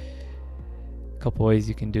this, a couple ways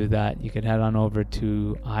you can do that. You can head on over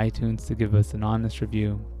to iTunes to give us an honest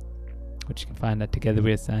review, which you can find at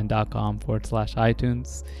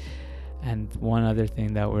togetherweascend.com/iTunes. And one other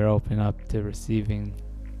thing that we're open up to receiving,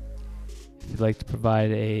 if you'd like to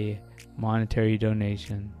provide a monetary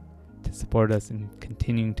donation to support us in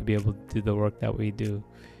continuing to be able to do the work that we do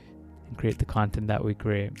and create the content that we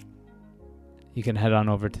create, you can head on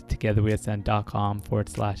over to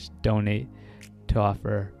togetherweascend.com/donate to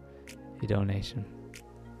offer a donation.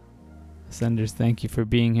 Ascenders, thank you for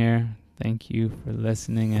being here. Thank you for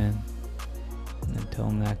listening in. And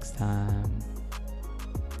until next time,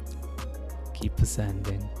 keep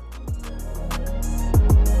ascending.